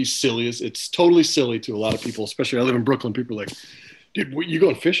 which may be silly. It's totally silly to a lot of people, especially I live in Brooklyn. People are like, dude, you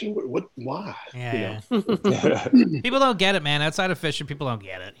going fishing? What? Why? Yeah. People don't get it, man. Outside of fishing, people don't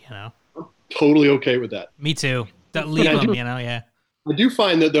get it, I'm totally okay with that. Me too. Don't leave them, yeah. I do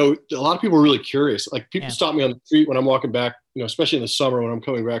find that, though, a lot of people are really curious. Like, people stop me on the street when I'm walking back, especially in the summer when I'm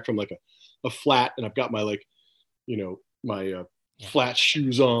coming back from like a flat, and I've got my my flat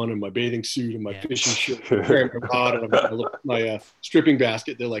shoes on and my bathing suit and my fishing shirt, carrying my rod, and I've got my stripping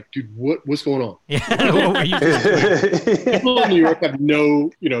basket. They're like, dude, what's going on? Yeah. What were you doing? People in New York have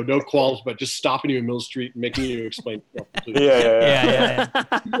no qualms about just stopping you in Mill Street and making you explain stuff. Yeah.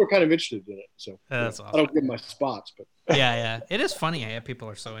 People are kind of interested in it. So that's awesome. I don't give my spots, but yeah. It is funny. People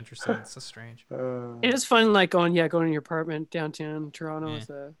are so interested. It's so strange. It is fun, like going to your apartment downtown Toronto with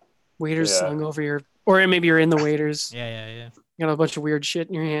the waiters slung over your, or maybe you're in the waiters. Yeah. You got a bunch of weird shit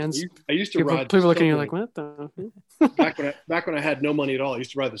in your hands. I used to ride. People looking at you like, what the? back when I had no money at all, I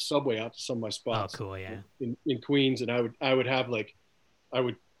used to ride the subway out to some of my spots. Oh, cool, yeah. In Queens, and I would have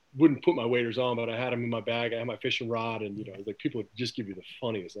wouldn't put my waders on, but I had them in my bag. I had my fishing rod, and like people would just give you the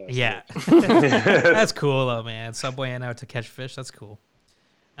funniest ass. Yeah, that's cool though, man. Subway and out to catch fish. That's cool.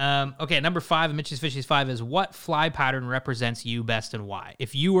 Okay, number 5, Mitch's Fishies 5 is, what fly pattern represents you best and why?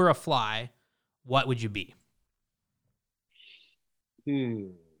 If you were a fly, what would you be?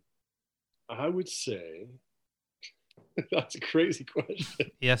 I would say that's a crazy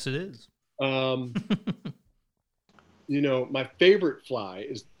question. Yes, it is. My favorite fly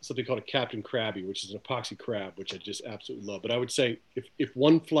is something called a Captain Crabby, which is an epoxy crab, which I just absolutely love. But I would say if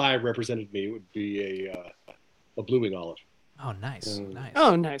one fly represented me, it would be a blue wing olive. Oh, nice. Nice.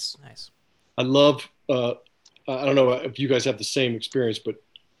 Oh, nice. I love, I don't know if you guys have the same experience, but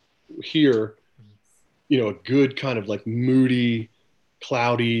here, a good kind of like moody,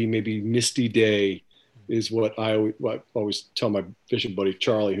 cloudy, maybe misty day is what I always tell my fishing buddy,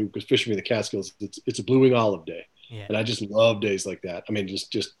 Charlie, who goes fishing me in the Catskills. It's a blue wing olive day. Yeah. And I just love days like that. I mean,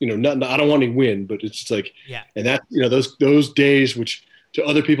 just nothing, I don't want any wind, but it's just like, and that, those days, which to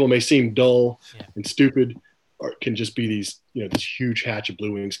other people may seem dull and stupid, can just be these, this huge hatch of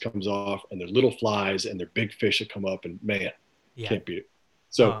blue wings comes off, and they're little flies and they're big fish that come up, and man, can't beat it.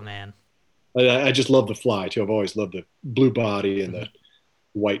 So, oh man, I just love the fly too. I've always loved the blue body and the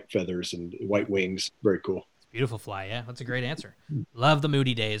white feathers and white wings. Very cool. Beautiful fly. Yeah, that's a great answer. Love the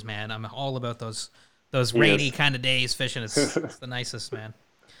moody days, man. I'm all about those rainy kind of days fishing. It's the nicest, man.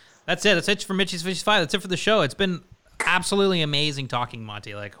 That's it. That's it for Mitch's Fishies 5. That's it for the show. It's been absolutely amazing talking,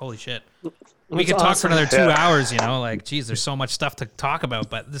 Monty. Like, holy shit. We could talk for another 2 hours, like, geez, there's so much stuff to talk about,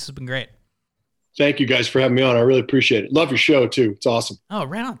 but this has been great. Thank you guys for having me on. I really appreciate it. Love your show too. It's awesome. Oh,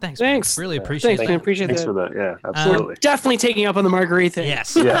 right on. Thanks. Thanks. Man. Really appreciate it. Thanks for that. Yeah, absolutely. Definitely taking up on the margarita thing.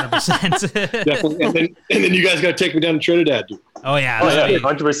 Yes. 100%. Definitely. And then you guys got to take me down to Trinidad, dude. Oh yeah.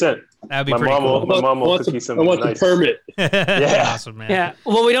 100%. That'd be pretty cool. My mom will cook you some nice. The permit. Yeah. Awesome, man. Yeah.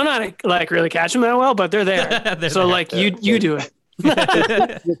 Well, we don't know how to like really catch them that well, but they're there. You do it.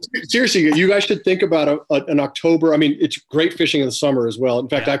 Seriously, you guys should think about an October. I mean, it's great fishing in the summer as well. In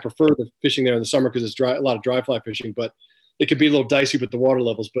fact, I prefer the fishing there in the summer because it's a lot of dry fly fishing, but it could be a little dicey with the water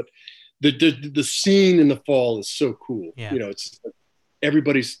levels. But the scene in the fall is so cool. Yeah. It's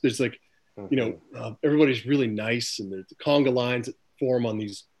everybody's really nice, and there's the conga lines that form on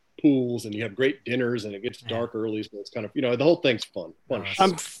these pools, and you have great dinners, and it gets dark early, so it's kind of, the whole thing's fun.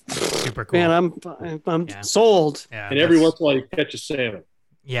 I'm super cool. Man, I'm sold. Yeah, and every once in a while you catch a salmon.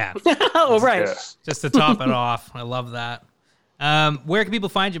 Yeah. Oh, right. Yeah. Just to top it off. I love that. Where can people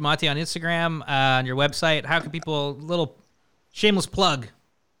find you, Monty? On Instagram, on your website? How can people, little shameless plug?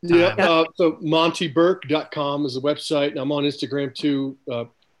 Yeah, so montyburke.com is the website, and I'm on Instagram too.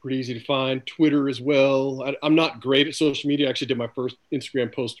 Pretty easy to find. Twitter as well. I'm not great at social media. I actually did my first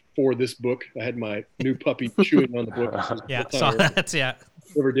Instagram post for this book. I had my new puppy chewing on the book. Yeah, saw that. Yeah.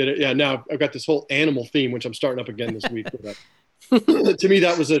 Ever did it? Yeah. Now I've got this whole animal theme, which I'm starting up again this week. To me,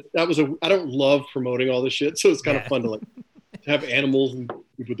 that was a. I don't love promoting all this shit, so it's kind of fun to have animals and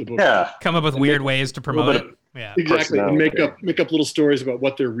with the book. Yeah. Come up with weird ways to promote it. Yeah. Exactly. And make up little stories about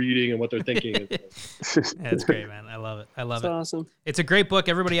what they're reading and what they're thinking. That's great, man. I love it. That's awesome. It's a great book.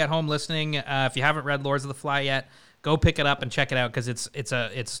 Everybody at home listening, if you haven't read Lords of the Fly yet, go pick it up and check it out, because it's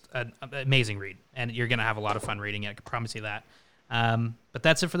an amazing read, and you're gonna have a lot of fun reading it. I can promise you that. But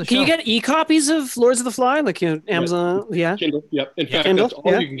that's it for the show. Can you get e-copies of Lords of the Fly, like Amazon? Yeah. Kindle. Yep. In fact, Kindle, that's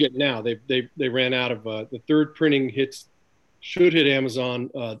all you can get now. They ran out of the third printing should hit Amazon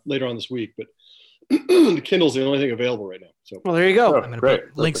later on this week, but the Kindle's the only thing available right now. So well, there you go. I'm going to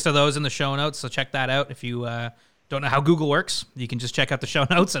put links to those in the show notes, so check that out. If you don't know how Google works, you can just check out the show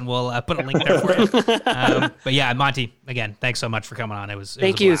notes, and we'll put a link there for you. But yeah, Monty, again, thanks so much for coming on. It was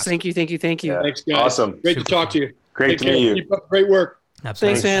Thank you. Yeah. Thanks, guys. Awesome. Great to talk to you. Great to meet you. Keep up great work.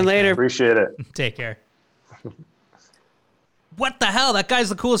 Absolutely. Thanks, man. Later. Appreciate it. Take care. What the hell? That guy's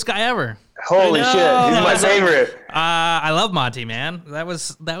the coolest guy ever. Holy shit. He's my favorite. I love Monty, man. That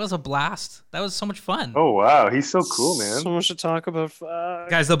was a blast. That was so much fun. Oh, wow. He's so cool, man. So much to talk about.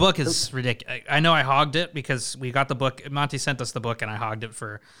 Guys, the book is ridiculous. I know I hogged it because we got the book. Monty sent us the book, and I hogged it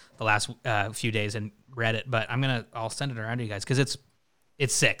for the last few days and read it. But I'll send it around to you guys because it's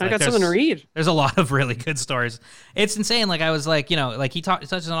sick. I got something to read. There's a lot of really good stories. It's insane. Like I was like, he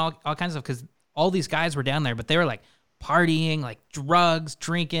touches on all kinds of, because all these guys were down there, but they were like partying, like drugs,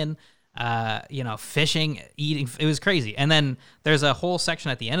 drinking, fishing, eating. It was crazy. And then there's a whole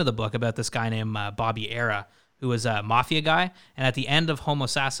section at the end of the book about this guy named Bobby Era, who was a mafia guy. And at the end of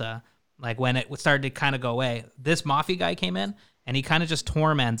Homosassa, like when it started to kind of go away, this mafia guy came in, and he kind of just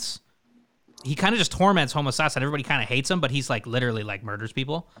torments Homosassa, and everybody kind of hates him, but he's like literally like murders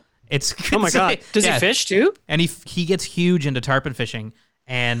people. It's oh my god! Does he fish too? And he gets huge into tarpon fishing,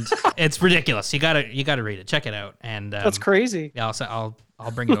 and it's ridiculous. You gotta read it. Check it out. And that's crazy. Yeah,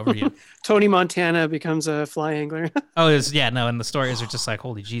 I'll bring it over to you. Tony Montana becomes a fly angler. And the stories are just like,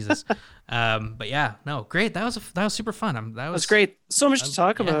 holy Jesus. But yeah, no, great. That was super fun. That was great. So much to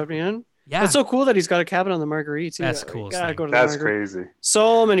talk about, man. Yeah, it's so cool that he's got a cabin on the Marguerite too. That's cool. That's crazy.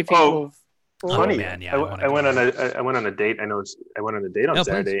 So many people. Funny. Man, yeah, I went on a date. I went on a date on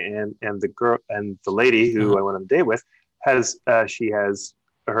Saturday, and the girl and the lady who I went on a date with has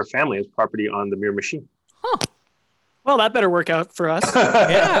her family has property on the Mirror Machine. Huh. Well, that better work out for us.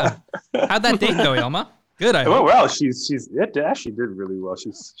 Yeah. How'd that date go, Yelma? Good. I hope. Well. She did really well.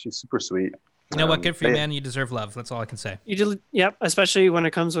 She's super sweet. You know what? Good for you, man. You deserve love. That's all I can say. You do. Yep. Especially when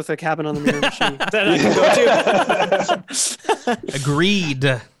it comes with a cabin on the Mirror Machine. That I can go to. Agreed.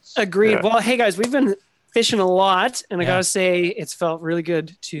 Yeah. Well, hey guys, we've been fishing a lot, and I gotta say, it's felt really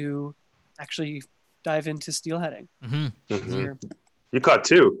good to actually dive into steelheading. Mm-hmm. Mm-hmm. You caught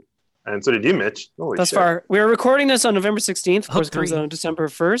 2, and so did you, Mitch. Holy Thus shit. far, we were recording this on November 16th. Of course, it comes out on December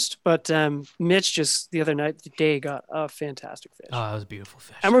 1st. But Mitch just the other day got a fantastic fish. Oh, that was a beautiful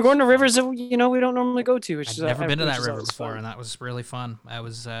fish. And we're going to rivers that we don't normally go to. I've never been to that river before, and that was really fun. That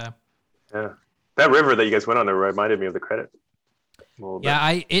was yeah, that river that you guys went on there reminded me of the Credit.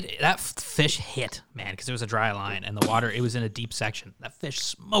 Yeah, that fish hit, man, because it was a dry line, and the water, it was in a deep section. That fish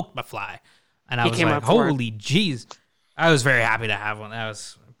smoked my fly, and I was like, holy jeez. I was very happy to have one. That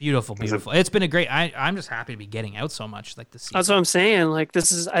was beautiful. It's been a great, I'm just happy to be getting out so much. Like this season. That's what I'm saying. Like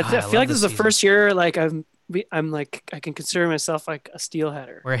this is, I feel like this is the first year, like I'm like, I can consider myself like a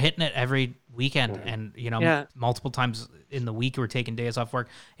steelheader. We're hitting it every weekend, and multiple times in the week we're taking days off work.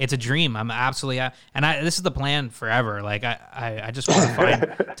 It's a dream. I'm absolutely, this is the plan forever. Like I just want to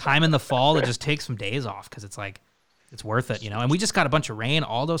find time in the fall to just take some days off, because it's like, it's worth it, And we just got a bunch of rain.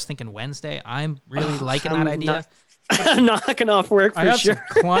 Aldo's thinking Wednesday. I'm really liking that idea. I'm knocking off work for sure.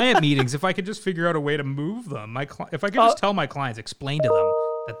 Some client meetings. If I could just figure out a way to move them, if I could just tell my clients, explain to them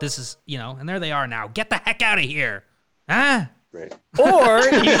that this is, and there they are now. Get the heck out of here, Right. Or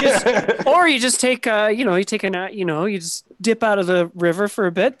you just take you just dip out of the river for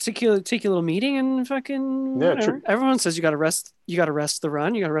a bit, take your little meeting, and fucking true. Everyone says you got to rest. You got to rest the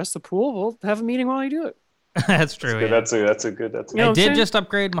run. You got to rest the pool. We'll have a meeting while you do it. That's true. That's a good. I did just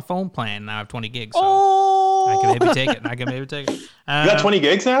upgrade my phone plan. Now I have 20 gigs. So I can maybe take it. You got 20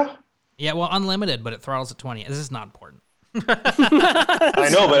 gigs now? Yeah, well, unlimited, but it throttles at 20. This is not important. I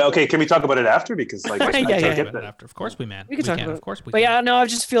know, but okay, can we talk about it after? Because like, I get that after. Of course we can. We can talk about it. Of course we can. But yeah, no, I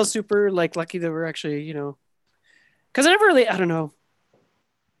just feel super like lucky that we're actually, because I don't know.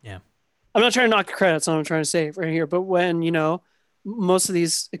 Yeah. I'm not trying to knock the credits. That's what I'm trying to say right here. But when most of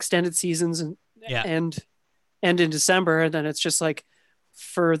these extended seasons end in December, and then it's just like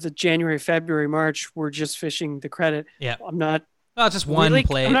for the January, February, March, we're just fishing the credit. Yeah. I'm not. Oh, just one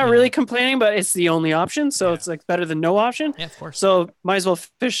play. I'm not really complaining, but it's the only option, so it's like better than no option. Yeah, of course. So might as well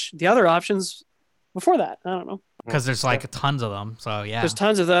fish the other options before that. I don't know. Because there's like tons of them. So yeah, there's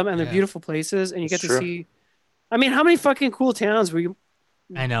tons of them, and they're beautiful places, and you get to see. I mean, how many fucking cool towns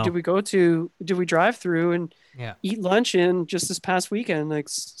I know. Did we go to? Did we drive through and eat lunch in just this past weekend? Like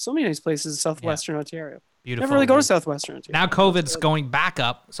so many nice places in southwestern Ontario. Beautiful. Never really go to southwestern Ontario. Now COVID's going back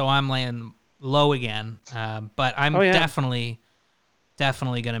up, so I'm laying low again. But I'm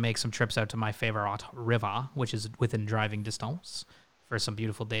definitely going to make some trips out to my favorite river, which is within driving distance, for some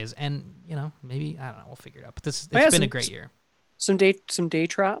beautiful days. And, maybe, I don't know, we'll figure it out. But it's been a great year. Some day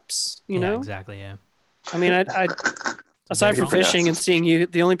traps, know? Exactly, yeah. I mean, I aside from fishing and seeing you,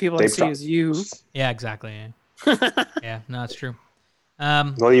 the only people I see is you. Yeah, exactly. Yeah, yeah, no, it's true.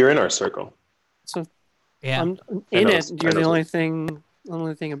 Well, you're in our circle. So, yeah. I'm in it. You're the only thing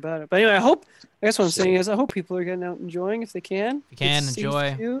about it. But anyway, I guess what I'm saying is I hope people are getting out and enjoying if they can. If you can,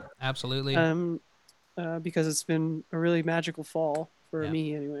 enjoy. Absolutely. Because it's been a really magical fall for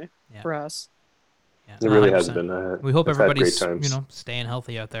me anyway, for us. Yeah, it really has been. We hope everybody's staying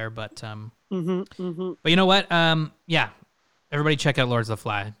healthy out there. But but you know what? Everybody check out Lords of the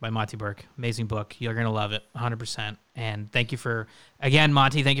Fly by Monty Burke. Amazing book. You're gonna love it, 100%. And thank you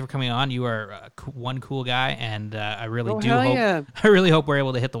Monty. Thank you for coming on. You are one cool guy, and I really I really hope we're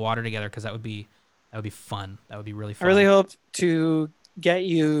able to hit the water together, because that would be fun. That would be really fun. I really hope to get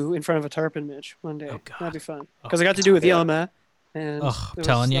you in front of a tarpon, Mitch, one day. Oh, God. That'd be fun. Because I got to do it with Yelma. And I'm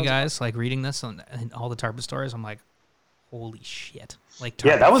telling you guys, like reading this and all the tarpon stories, I'm like, holy shit! Like,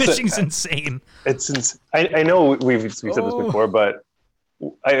 fishing's insane. It's insane. I know we've said this before, but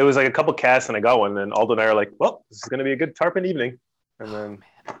it was like a couple casts and I got one, and Aldo and I are like, well, this is going to be a good tarpon evening. And then,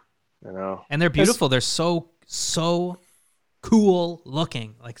 and they're beautiful. They're so cool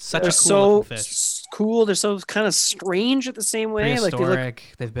looking, like such a cool fish. Cool. They're so kind of strange at the same way.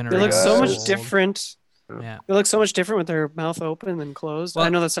 Prehistoric. They look so much different. Yeah. They look so much different with their mouth open than closed. Well, I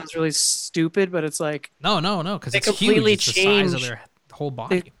know that sounds really stupid, but it's like no, because it's completely huge. It's the size of their whole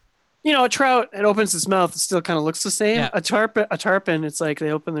body. A trout, it opens its mouth, it still kind of looks the same. Yeah. A tarpon, it's like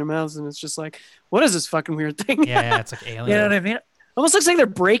they open their mouths and it's just like, what is this fucking weird thing? Yeah, it's like alien. You know what I mean? Almost looks like they're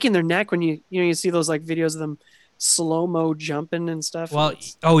breaking their neck when you see those like videos of them slow-mo jumping and stuff. Well,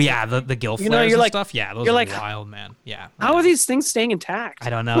 the gill flares and stuff. Yeah, those are wild, man. Yeah. How are these things staying intact?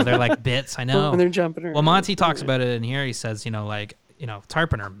 I don't know. They're like bits. I know. When they're jumping around. Well, Monty talks about it in here. He says,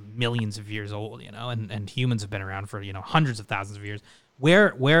 tarpon are millions of years old, and humans have been around for, hundreds of thousands of years.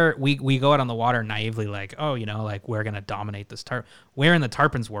 Where we go out on the water naively like, like we're going to dominate this tarpon. We're in the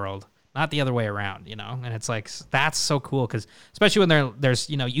tarpon's world, not the other way around, and it's like, that's so cool, because especially when there's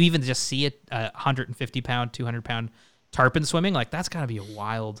you even just see it 150 pound 200 pound tarpon swimming, like that's got to be a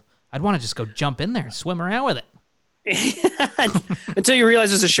wild. I'd want to just go jump in there and swim around with it until you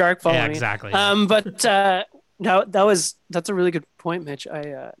realize there's a shark following. Yeah, exactly. But now that's a really good point, Mitch.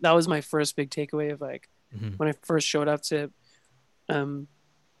 That was my first big takeaway of like when I first showed up to your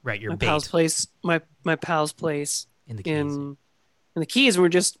my pal's place, my pal's place in the Keys. In the Keys, we're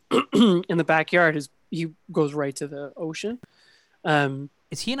just in the backyard. He goes right to the ocean.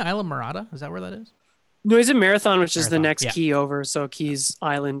 Is he in Isla Morada? Is that where that is? No, he's in Marathon, which is the next key over. So Key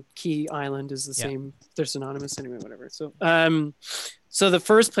Island is the same. They're synonymous anyway. Whatever. So so the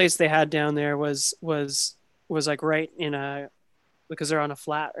first place they had down there was like right in because they're on a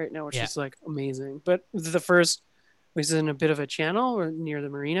flat right now, which is like amazing. But the first was in a bit of a channel or near the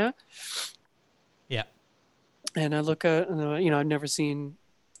marina. Yeah. And I look at, I've never seen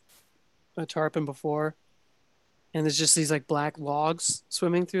a tarpon before. And there's just these like black logs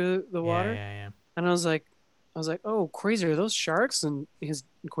swimming through the water. Yeah. And I was like, oh, crazy. Are those sharks? And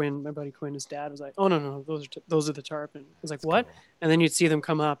my buddy Quinn, his dad was like, oh, no, those are the tarpon. I was like, what? Cool. And then you'd see them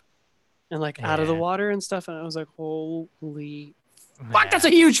come up and like out of the water and stuff. And I was like, holy fuck, that's a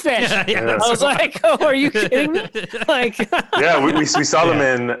huge fish. I was like, oh, are you kidding me? Like, we saw them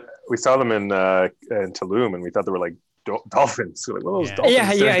in Tulum, and we thought they were like dolphins. So like, what are those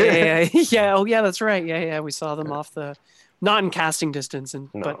dolphins? Yeah. Oh, yeah, that's right. Yeah. We saw them off not in casting distance,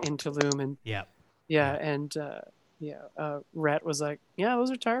 but in Tulum, and Yeah, and Rhett was like, "Yeah,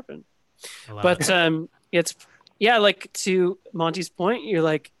 those are tarpon." But it's like to Monty's point, you're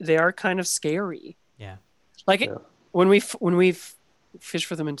like they are kind of scary. Yeah. Like when we fished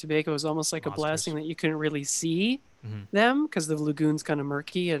for them in Tobago, it was almost like a blessing that you couldn't really see them because the lagoon's kind of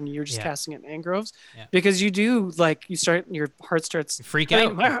murky and you're just casting at mangroves. Yeah. Because you do your heart starts freak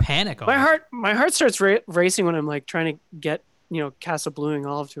out, panic. My heart starts racing when I'm like trying to get cast a blueing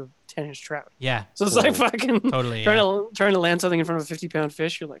olive to a 10-inch trout. Yeah. So it's like fucking totally trying to land something in front of a 50-pound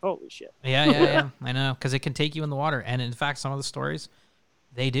fish. You're like, holy shit. Yeah. I know, because it can take you in the water, and in fact, some of the stories.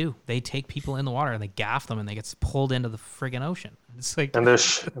 They do. They take people in the water and they gaff them and they get pulled into the friggin' ocean. It's like and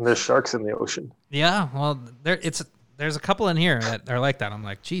there's sharks in the ocean. Yeah, well, there's a couple in here that are like that. I'm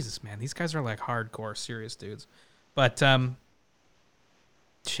like, Jesus, man, these guys are like hardcore, serious dudes. But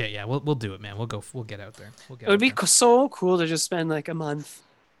shit, yeah, we'll do it, man. We'll get out there. It would be so cool to just spend like a month.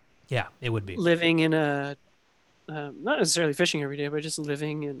 Yeah, it would be living in a not necessarily fishing every day, but just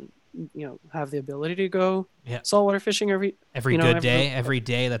living and have the ability to go saltwater fishing every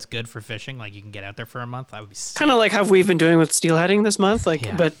day that's good for fishing. Like you can get out there for a month. I would be kind of like how we've been doing with steelheading this month.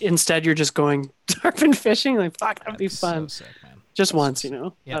 But instead you're just going tarpon fishing. Like fuck, that'd be fun. So sick, man. Just once, I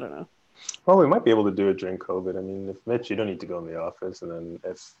don't know. Well, we might be able to do it during COVID. I mean, if Mitch, you don't need to go in the office, and then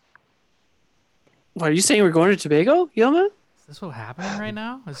if. What are you saying? We're going to Tobago, Yilma? Is this what's happening right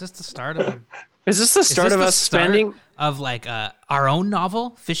now? Is this the start of? Is this the start of us spending of like our own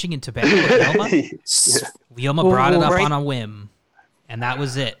novel, Fishing in Tobago with Yilma? Yilma brought it up on a whim, and that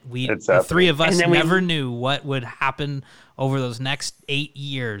was it. The three of us never knew what would happen over those next 8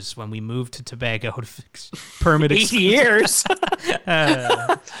 years when we moved to Tobago to fix permit. 8 years. I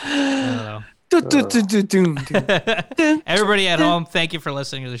don't know. Everybody at home, thank you for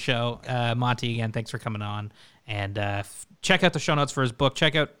listening to the show. Monty, again, thanks for coming on, and check out the show notes for his book.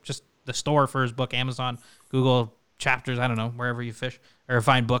 Check out just the store for his book, Amazon, Google, Chapters, I don't know, wherever you fish or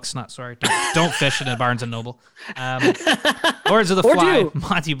find books. Don't fish in a Barnes and Noble. Lords of the Fly,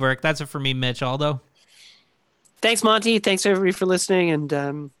 Monty Burke. That's it for me, Mitch Aldo. Thanks, Monty. Thanks everybody for listening,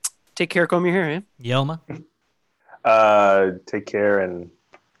 and take care. Comb your hair, eh? Yilma. Take care and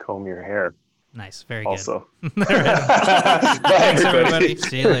comb your hair. Nice, very good. Also. Thanks, everybody.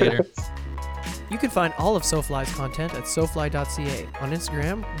 See you later. You can find all of SoFly's content at SoFly.ca. On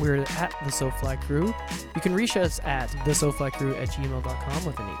Instagram, we're at the SoFly Crew. You can reach us at thesoflycrew@gmail.com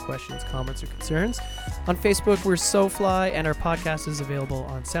with any questions, comments, or concerns. On Facebook, we're SoFly, and our podcast is available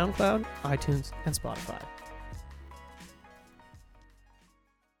on SoundCloud, iTunes, and Spotify.